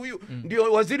letu huyu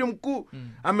ndio waziri mkuu,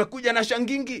 amekuja na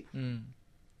shangingi.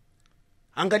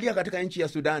 Angalia katika nchi ya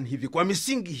Sudan hivi, kwa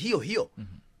misingi hiyo hiyo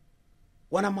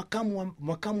wana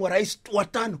makamu wa rais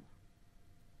watano.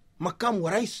 Makamu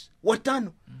wa rais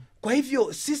watano. Kwa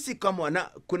hivyo sisi kama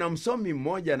kuna msomi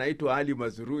mmoja anaitwa Ali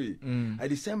Mazrui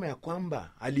alisema ya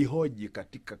kwamba, alihoji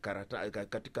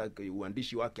katika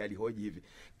uandishi wake, alihoji hivi: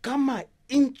 kama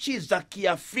nchi za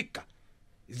Kiafrika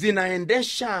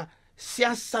zinaendesha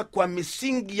siasa kwa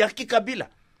misingi ya kikabila,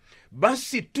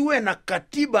 basi tuwe na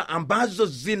katiba ambazo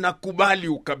zinakubali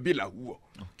ukabila huo.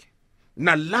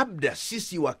 Na labda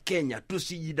sisi wa Kenya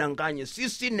tusijidanganye,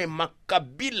 sisi ni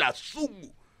makabila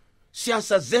sugu.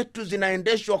 Siasa zetu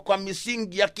zinaendeshwa kwa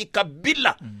misingi ya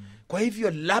kikabila. Kwa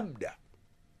hivyo labda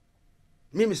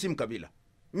mimi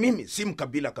si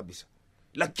mkabila kabisa,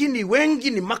 lakini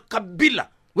wengi ni makabila.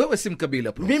 Wewe si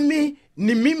mkabila, bro.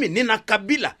 Mimi nina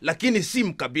kabila, lakini si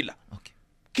mkabila.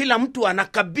 Kila mtu ana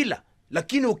kabila,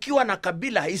 lakini ukiwa na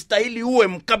kabila haistahili uwe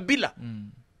mkabila.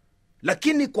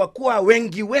 Lakini kwa kuwa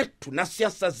wengi wetu na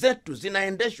siasa zetu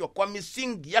zinaendeshwa kwa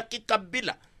misingi ya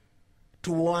kikabila,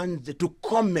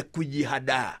 tukome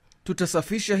kujihadaa.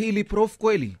 Tutasafisha hili, Prof,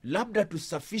 kweli? Labda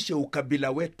tusafishe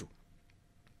ukabila wetu.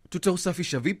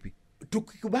 Tutausafisha vipi?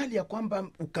 Tukikubali ya kwamba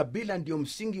ukabila ndio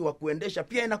msingi wa kuendesha.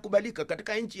 Pia inakubalika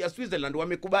katika nchi ya Switzerland,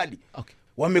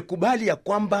 wamekubali ya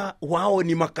kwamba wao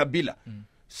ni makabila.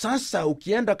 Sasa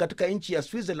ukienda katika nchi ya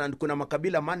Switzerland kuna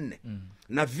makabila 4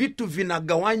 na vitu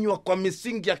vinagawanywa kwa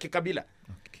misingi ya kikabila.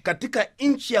 Katika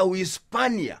nchi ya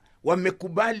Uhispania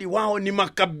wamekubali wao ni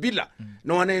makabila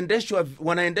na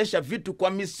wanaendesha vitu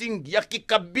kwa misingi ya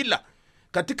kikabila.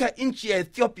 Katika nchi ya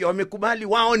Ethiopia wamekubali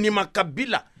wao ni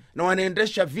makabila na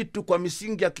wanaendesha vitu kwa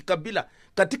misingi ya kikabila.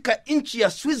 Katika nchi ya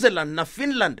Switzerland na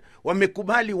Finland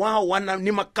wamekubali wao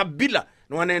ni makabila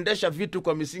na wanaendesha vitu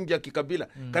kwa misingi ya kikabila.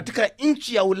 Katika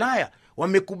nchi ya Ulaya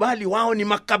wamekubali wao ni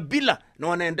makabila na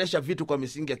wanaendesha vitu kwa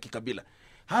misingi ya kikabila.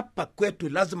 Hapa kwetu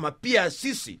lazima pia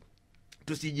sisi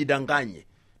tusijidanganye,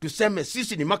 tuseme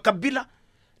sisi ni makabila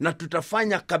na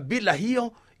tutafanya kabila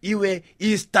hiyo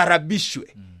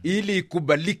istarabishwe ili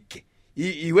ikubalike,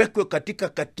 iwekwe katika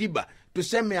katiba.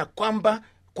 Tuseme ya kwamba,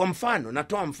 kwa mfano,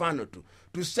 natoa mfano tu,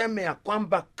 tuseme ya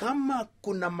kwamba kama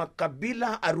kuna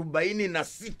makabila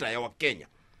 46 ya Wakenya,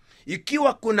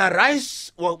 ikiwa kuna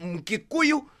rais wa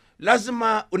Mkikuyu,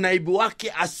 lazima naibu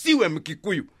wake asiwe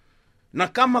Mkikuyu. Na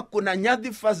kama kuna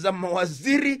nyadhifa za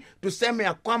mawaziri, tuseme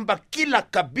ya kwamba kila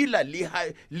kabila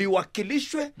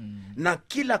liwakilishwe na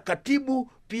kila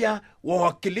katibu pia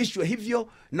wawakilishwe hivyo,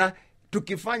 na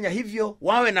tukifanya hivyo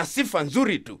wawe na sifa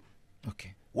nzuri tu.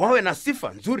 wawe na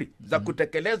sifa nzuri za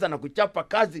kutekeleza na kuchapa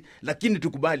kazi, lakini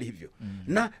tukubali hivyo.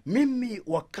 Na mimi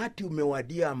wakati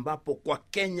umewadia ambapo kwa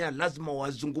Kenya lazima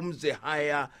wazungumze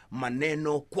haya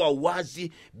maneno kwa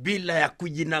wazi, bila ya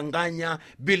kujinanganya,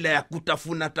 bila ya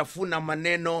kutafuna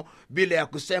maneno, bila ya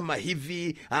kusema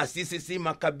hivi, sisi si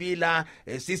makabila,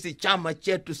 sisi chama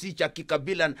chetu si cha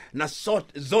kikabila, na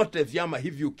zote vyama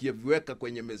hivi ukiviweka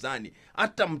kwenye mezani,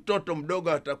 hata mtoto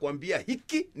mdogo atakwambia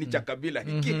hiki ni cha kabila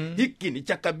hiki, hiki ni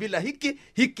cha kabila hiki,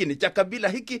 hiki ni cha kabila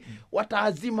hiki.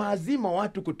 Wataazima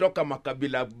watu kutoka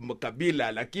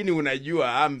makabila, lakini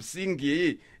unajua msingi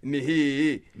hii ni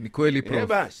hii. Ni kweli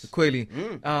Prof. Kweli.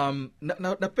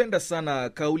 Napenda sana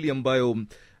kauli ambayo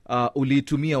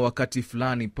uliitumia wakati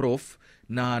fulani Prof,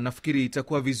 na nafikiri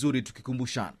itakuwa vizuri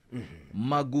tukikumbushana.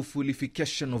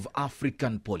 Magufulification of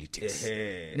African politics.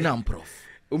 Naam Prof.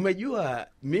 Umejua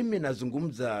mimi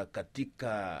nazungumza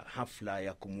katika hafla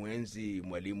ya kumwenzi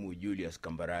Mwalimu Julius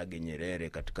Kambarage Nyerere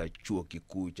katika chuo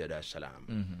kikuu cha Dar es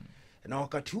Salaam. Na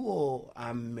wakati huo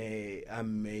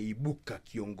ameibuka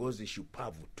kiongozi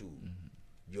shupavu tu,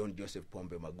 John Joseph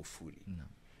Pombe Magufuli.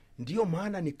 Ndiyo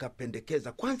maana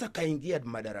nikapendekeza, kwanza kaingia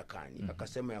madarakani,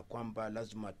 akasema ya kwamba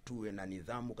lazima tuwe na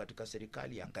nidhamu katika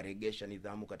serikali, akaregesha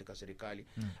nidhamu katika serikali.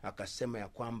 Akasema ya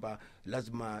kwamba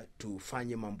lazima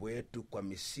tufanye mambo yetu kwa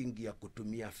misingi ya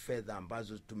kutumia fedha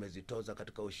ambazo tumezitoza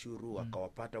katika ushuru.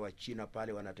 Akawapata wa China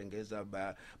pale wanatengeza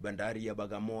bandari ya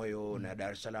Bagamoyo na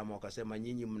Dar es Salaam, wakasema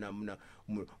nyinyi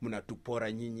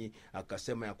mnatupora nyinyi.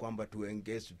 Akasema ya kwamba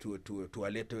tuongeze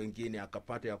tuwalete wengine.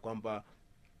 Akapata ya kwamba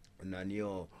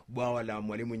nanio bwawa la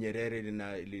Mwalimu Nyerere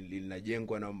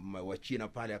linajengwa na Wachina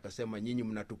pale, akasema nyinyi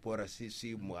mnatupora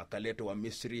sisi. Akaleta wa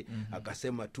Misri,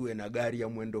 akasema tuwe na gari ya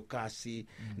mwendo kasi,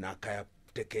 na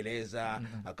akayatekeleza.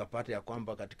 Akapata ya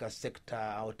kwamba katika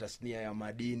sekta au tasnia ya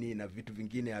madini na vitu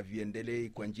vingine haviendelei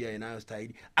kwa njia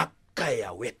inayostahili,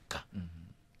 akayaweka.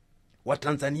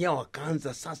 Watanzania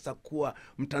wakaanza sasa kuwa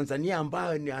Mtanzania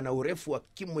ambaye ni ana urefu wa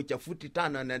kimo cha futi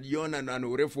 5 anajiona na ana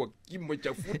urefu wa kimo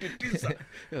cha futi 9.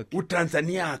 Okay.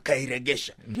 Utanzania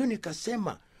akairegesha. Ndio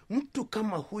nikasema mtu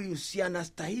kama huyu si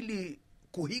anastahili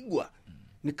kuhigwa.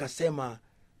 Nikasema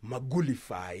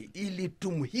magulify, ili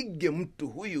tumhige mtu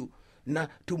huyu na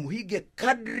tumhige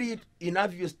kadri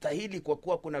inavyostahili, kwa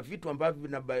kuwa kuna vitu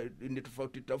ambavyo ni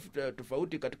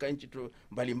tofauti katika nchi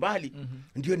mbalimbali.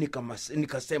 Ndio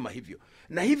nikasema hivyo.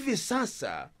 Na hivi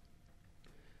sasa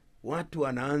watu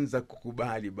wanaanza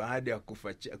kukubali baada ya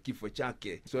kifo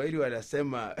chake. Swahili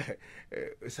wanasema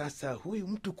sasa huyu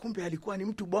mtu kumbe alikuwa ni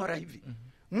mtu bora hivi.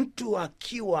 Mtu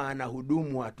akiwa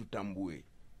anahudumu hatutambue.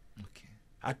 Okay.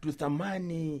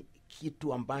 Hatuthamani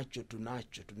kitu ambacho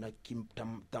tunacho,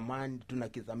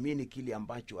 tunakithamini kile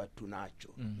ambacho hatunacho.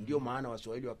 Ndio maana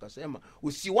Waswahili wakasema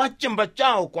usiwache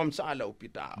mbachao kwa msala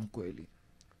upitao. Kweli.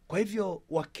 Kwa hivyo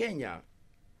Wakenya,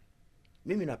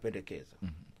 mimi napendekeza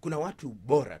kuna watu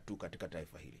bora tu katika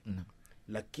taifa hili.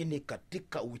 Lakini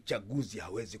katika uchaguzi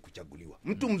hawezi kuchaguliwa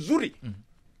mtu mzuri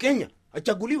Kenya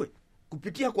achaguliwe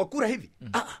kupitia kwa kura hivi.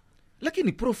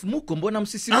 Lakini Prof, muko mbona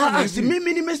msisimama hivi?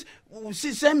 Mimi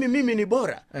sisemi mimi ni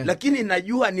bora, lakini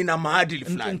najua nina maadili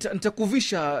fulani.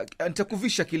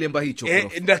 Nitakuvisha kilemba hicho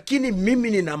Prof. Lakini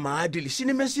mimi nina maadili. Si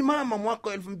nimesimama mwaka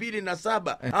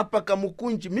 2007 hapa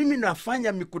Kamukunji, mimi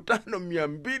nafanya mikutano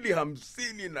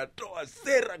 250, natoa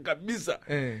sera kabisa.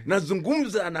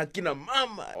 Nazungumza na kina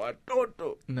mama,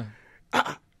 watoto.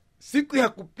 Siku ya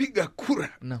kupiga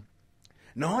kura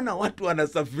naona watu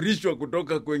wanasafirishwa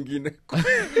kutoka kwengine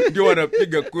ndio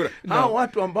wanapiga kura. Hao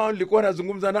watu ambao nilikuwa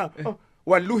nazungumza nao,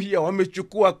 Waluhya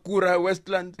wamechukua kura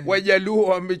Westland, Wajaluo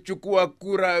wamechukua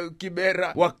kura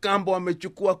Kibera, Wakamba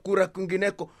wamechukua kura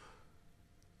kwingineko.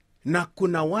 Na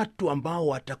kuna watu ambao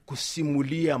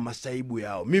watakusimulia masaibu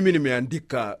yao. Mimi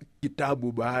nimeandika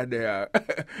kitabu baada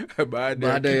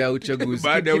ya uchaguzi.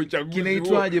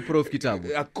 Kinaitwaje Prof kitabu?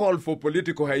 A Call for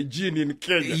Political Hygiene in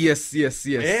Kenya. Yes.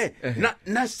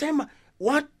 Nasema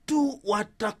watu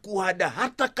watakuhada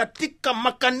hata katika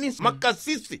makanisa,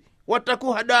 makasisi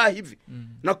watakuhada hivi.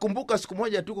 Nakumbuka siku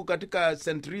moja tuko katika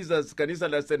St. Teresa's, kanisa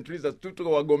la St. Teresa's,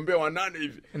 tuko wagombea 8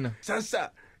 hivi.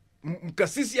 Sasa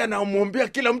mkasisi anamwombea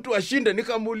kila mtu ashinde.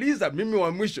 Nikamuuliza mimi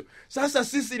wa mwisho, sasa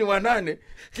sisi ni 8,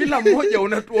 kila mmoja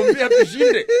unatuombea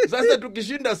tushinde, sasa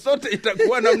tukishinda sote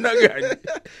itakuwa namna gani?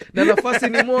 Na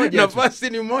nafasi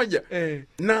ni moja.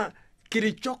 Na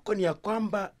kilichoko ni ya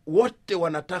kwamba wote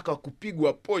wanataka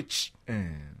kupigwa pochi.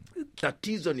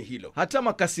 Tatizo ni hilo. Hata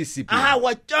makasisi pia.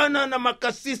 Wachana na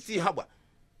makasisi hawa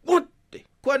wote.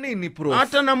 Kwa nini Prof?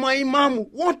 Hata na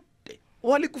maimamu wote.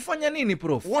 Walikufanya nini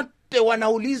Prof? Wote wote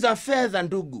wanauliza fedha.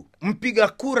 Ndugu mpiga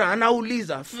kura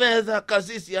anauliza fedha,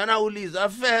 kasisi anauliza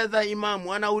fedha,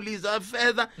 imamu anauliza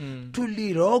fedha.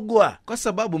 Tulirogwa kwa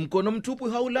sababu mkono mtupu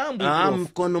haulambwi.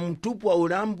 Mkono mtupu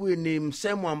haulambwi ni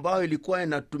msemo ambao ilikuwa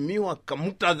inatumiwa kwa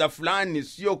muktadha fulani,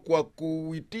 sio kwa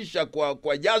kuitisha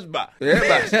kwa jazba.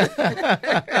 Basi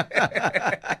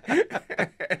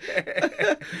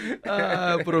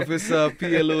Profesa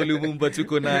PLO Lumumba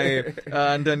tuko naye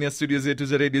ndani ya studio zetu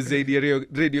za Radio Zaidi ya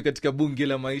Radio katika Bunge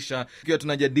la Maisha, ikiwa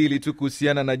tunajadili tu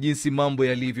kuhusiana na jinsi mambo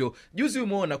yalivyo. Juzi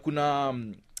umeona kuna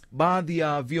baadhi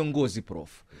ya viongozi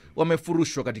prof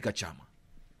wamefurushwa katika chama.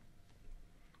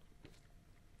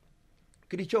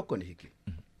 Kilichoko ni hiki,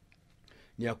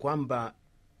 ni ya kwamba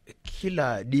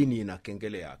kila dini ina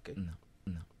kengele yake.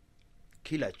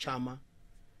 Kila chama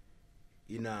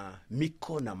ina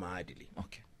miko na maadili.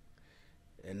 Okay.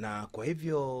 Na kwa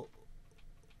hivyo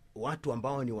watu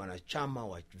ambao ni wanachama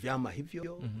wa vyama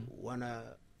hivyo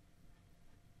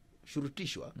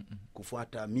wanashurutishwa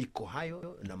kufuata miko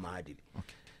hayo na maadili.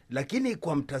 Okay. Lakini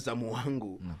kwa mtazamo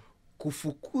wangu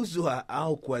kufukuzwa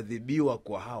au kuadhibiwa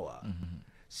kwa hawa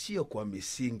sio kwa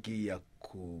misingi ya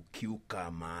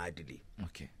kukiuka maadili.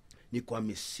 Okay. Ni kwa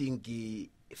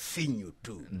misingi finyu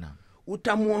tu. No.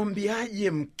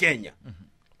 Utamwambiaje Mkenya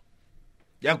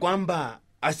ya kwamba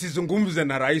asizungumze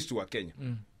na rais wa Kenya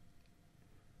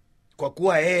kwa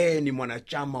kuwa yeye ni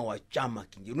mwanachama wa chama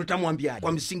kingine? Utamwambiaje?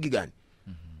 Kwa msingi gani?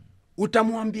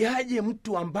 Utamwambiaje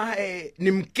mtu ambaye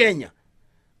ni Mkenya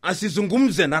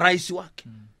asizungumze na rais wake,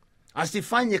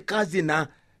 asifanye kazi na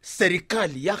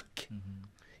serikali yake,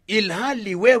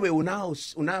 ilhali wewe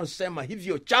unaosema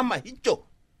hivyo chama hicho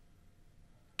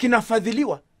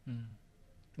kinafadhiliwa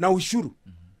na ushuru?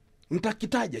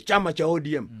 Mtakitaja chama cha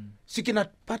ODM, si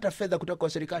kinapata fedha kutoka kwa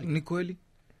serikali? Ni kweli.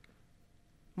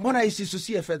 Mbona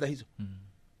isisusie fedha hizo?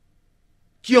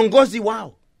 Kiongozi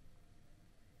wao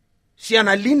si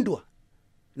analindwa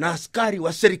na askari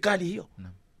wa serikali hiyo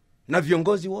na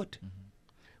viongozi wote?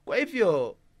 Kwa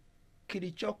hivyo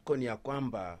kilichoko ni ya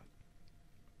kwamba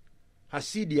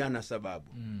hasidi hana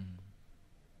sababu.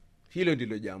 Hilo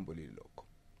ndilo jambo lililoko.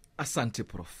 Asante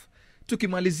Prof.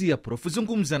 Tukimalizia Prof,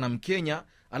 zungumza na Mkenya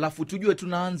alafu tujue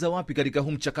tunaanza wapi katika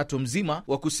huu mchakato mzima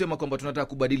wa kusema kwamba tunataka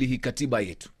kubadili hii katiba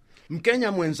yetu.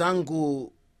 Mkenya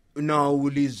mwenzangu,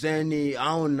 naulizeni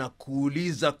au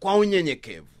nakuuliza kwa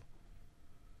unyenyekevu,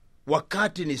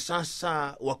 wakati ni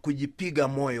sasa wa kujipiga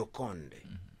moyo konde.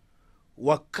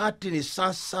 Wakati ni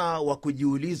sasa wa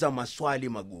kujiuliza maswali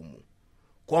magumu.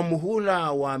 Kwa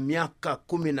muhula wa miaka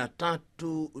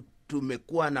 13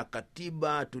 tumekuwa na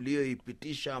katiba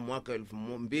tuliyoipitisha mwaka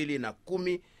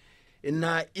 2010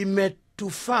 na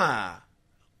imetufaa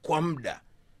kwa muda,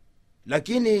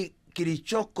 lakini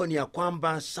kilichoko ni ya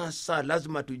kwamba sasa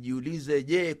lazima tujiulize,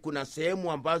 je, kuna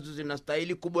sehemu ambazo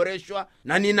zinastahili kuboreshwa?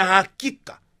 Na nina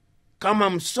hakika kama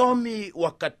msomi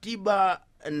wa katiba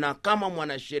na kama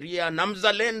mwanasheria na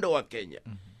mzalendo wa Kenya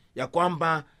ya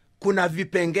kwamba kuna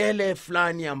vipengele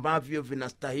fulani ambavyo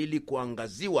vinastahili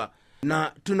kuangaziwa.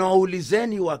 Na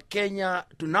tunawaulizeni wa Kenya,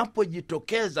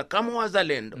 tunapojitokeza kama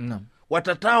wazalendo,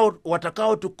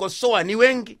 watakao tukosoa ni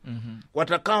wengi,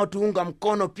 watakao tuunga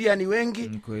mkono pia ni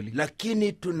wengi,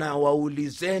 lakini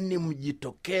tunawaulizeni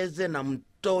mjitokeze na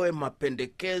mtoe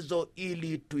mapendekezo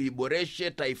ili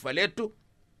tuiboreshe taifa letu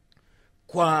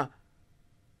kwa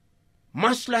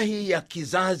maslahi ya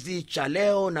kizazi cha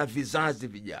leo na vizazi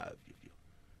vijavyo.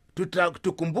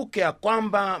 Tukumbuke ya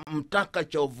kwamba mtaka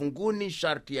cha uvunguni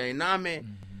sharti ya iname.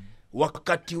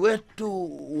 Wakati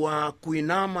wetu wa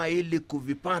kuinama ili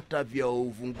kuvipata vya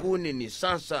uvunguni ni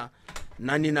sasa,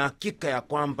 na nina hakika ya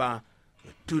kwamba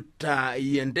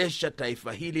tutaiendesha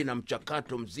taifa hili na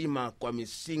mchakato mzima kwa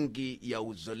misingi ya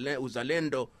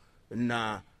uzalendo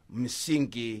na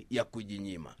misingi ya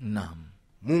kujinyima. Naam.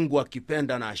 Mungu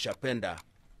akipenda na ashapenda,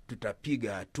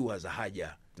 tutapiga hatua za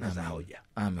haja na za hoja.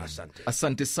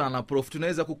 Asante sana Prof.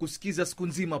 Tunaweza kukusikiza siku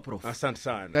nzima Prof. Asante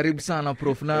sana. Karibu sana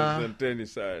Prof. Na asanteni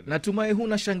sana. Natumai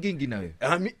huna shangingi na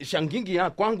wewe. Shangingi ya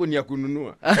kwangu ni ya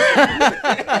kununua.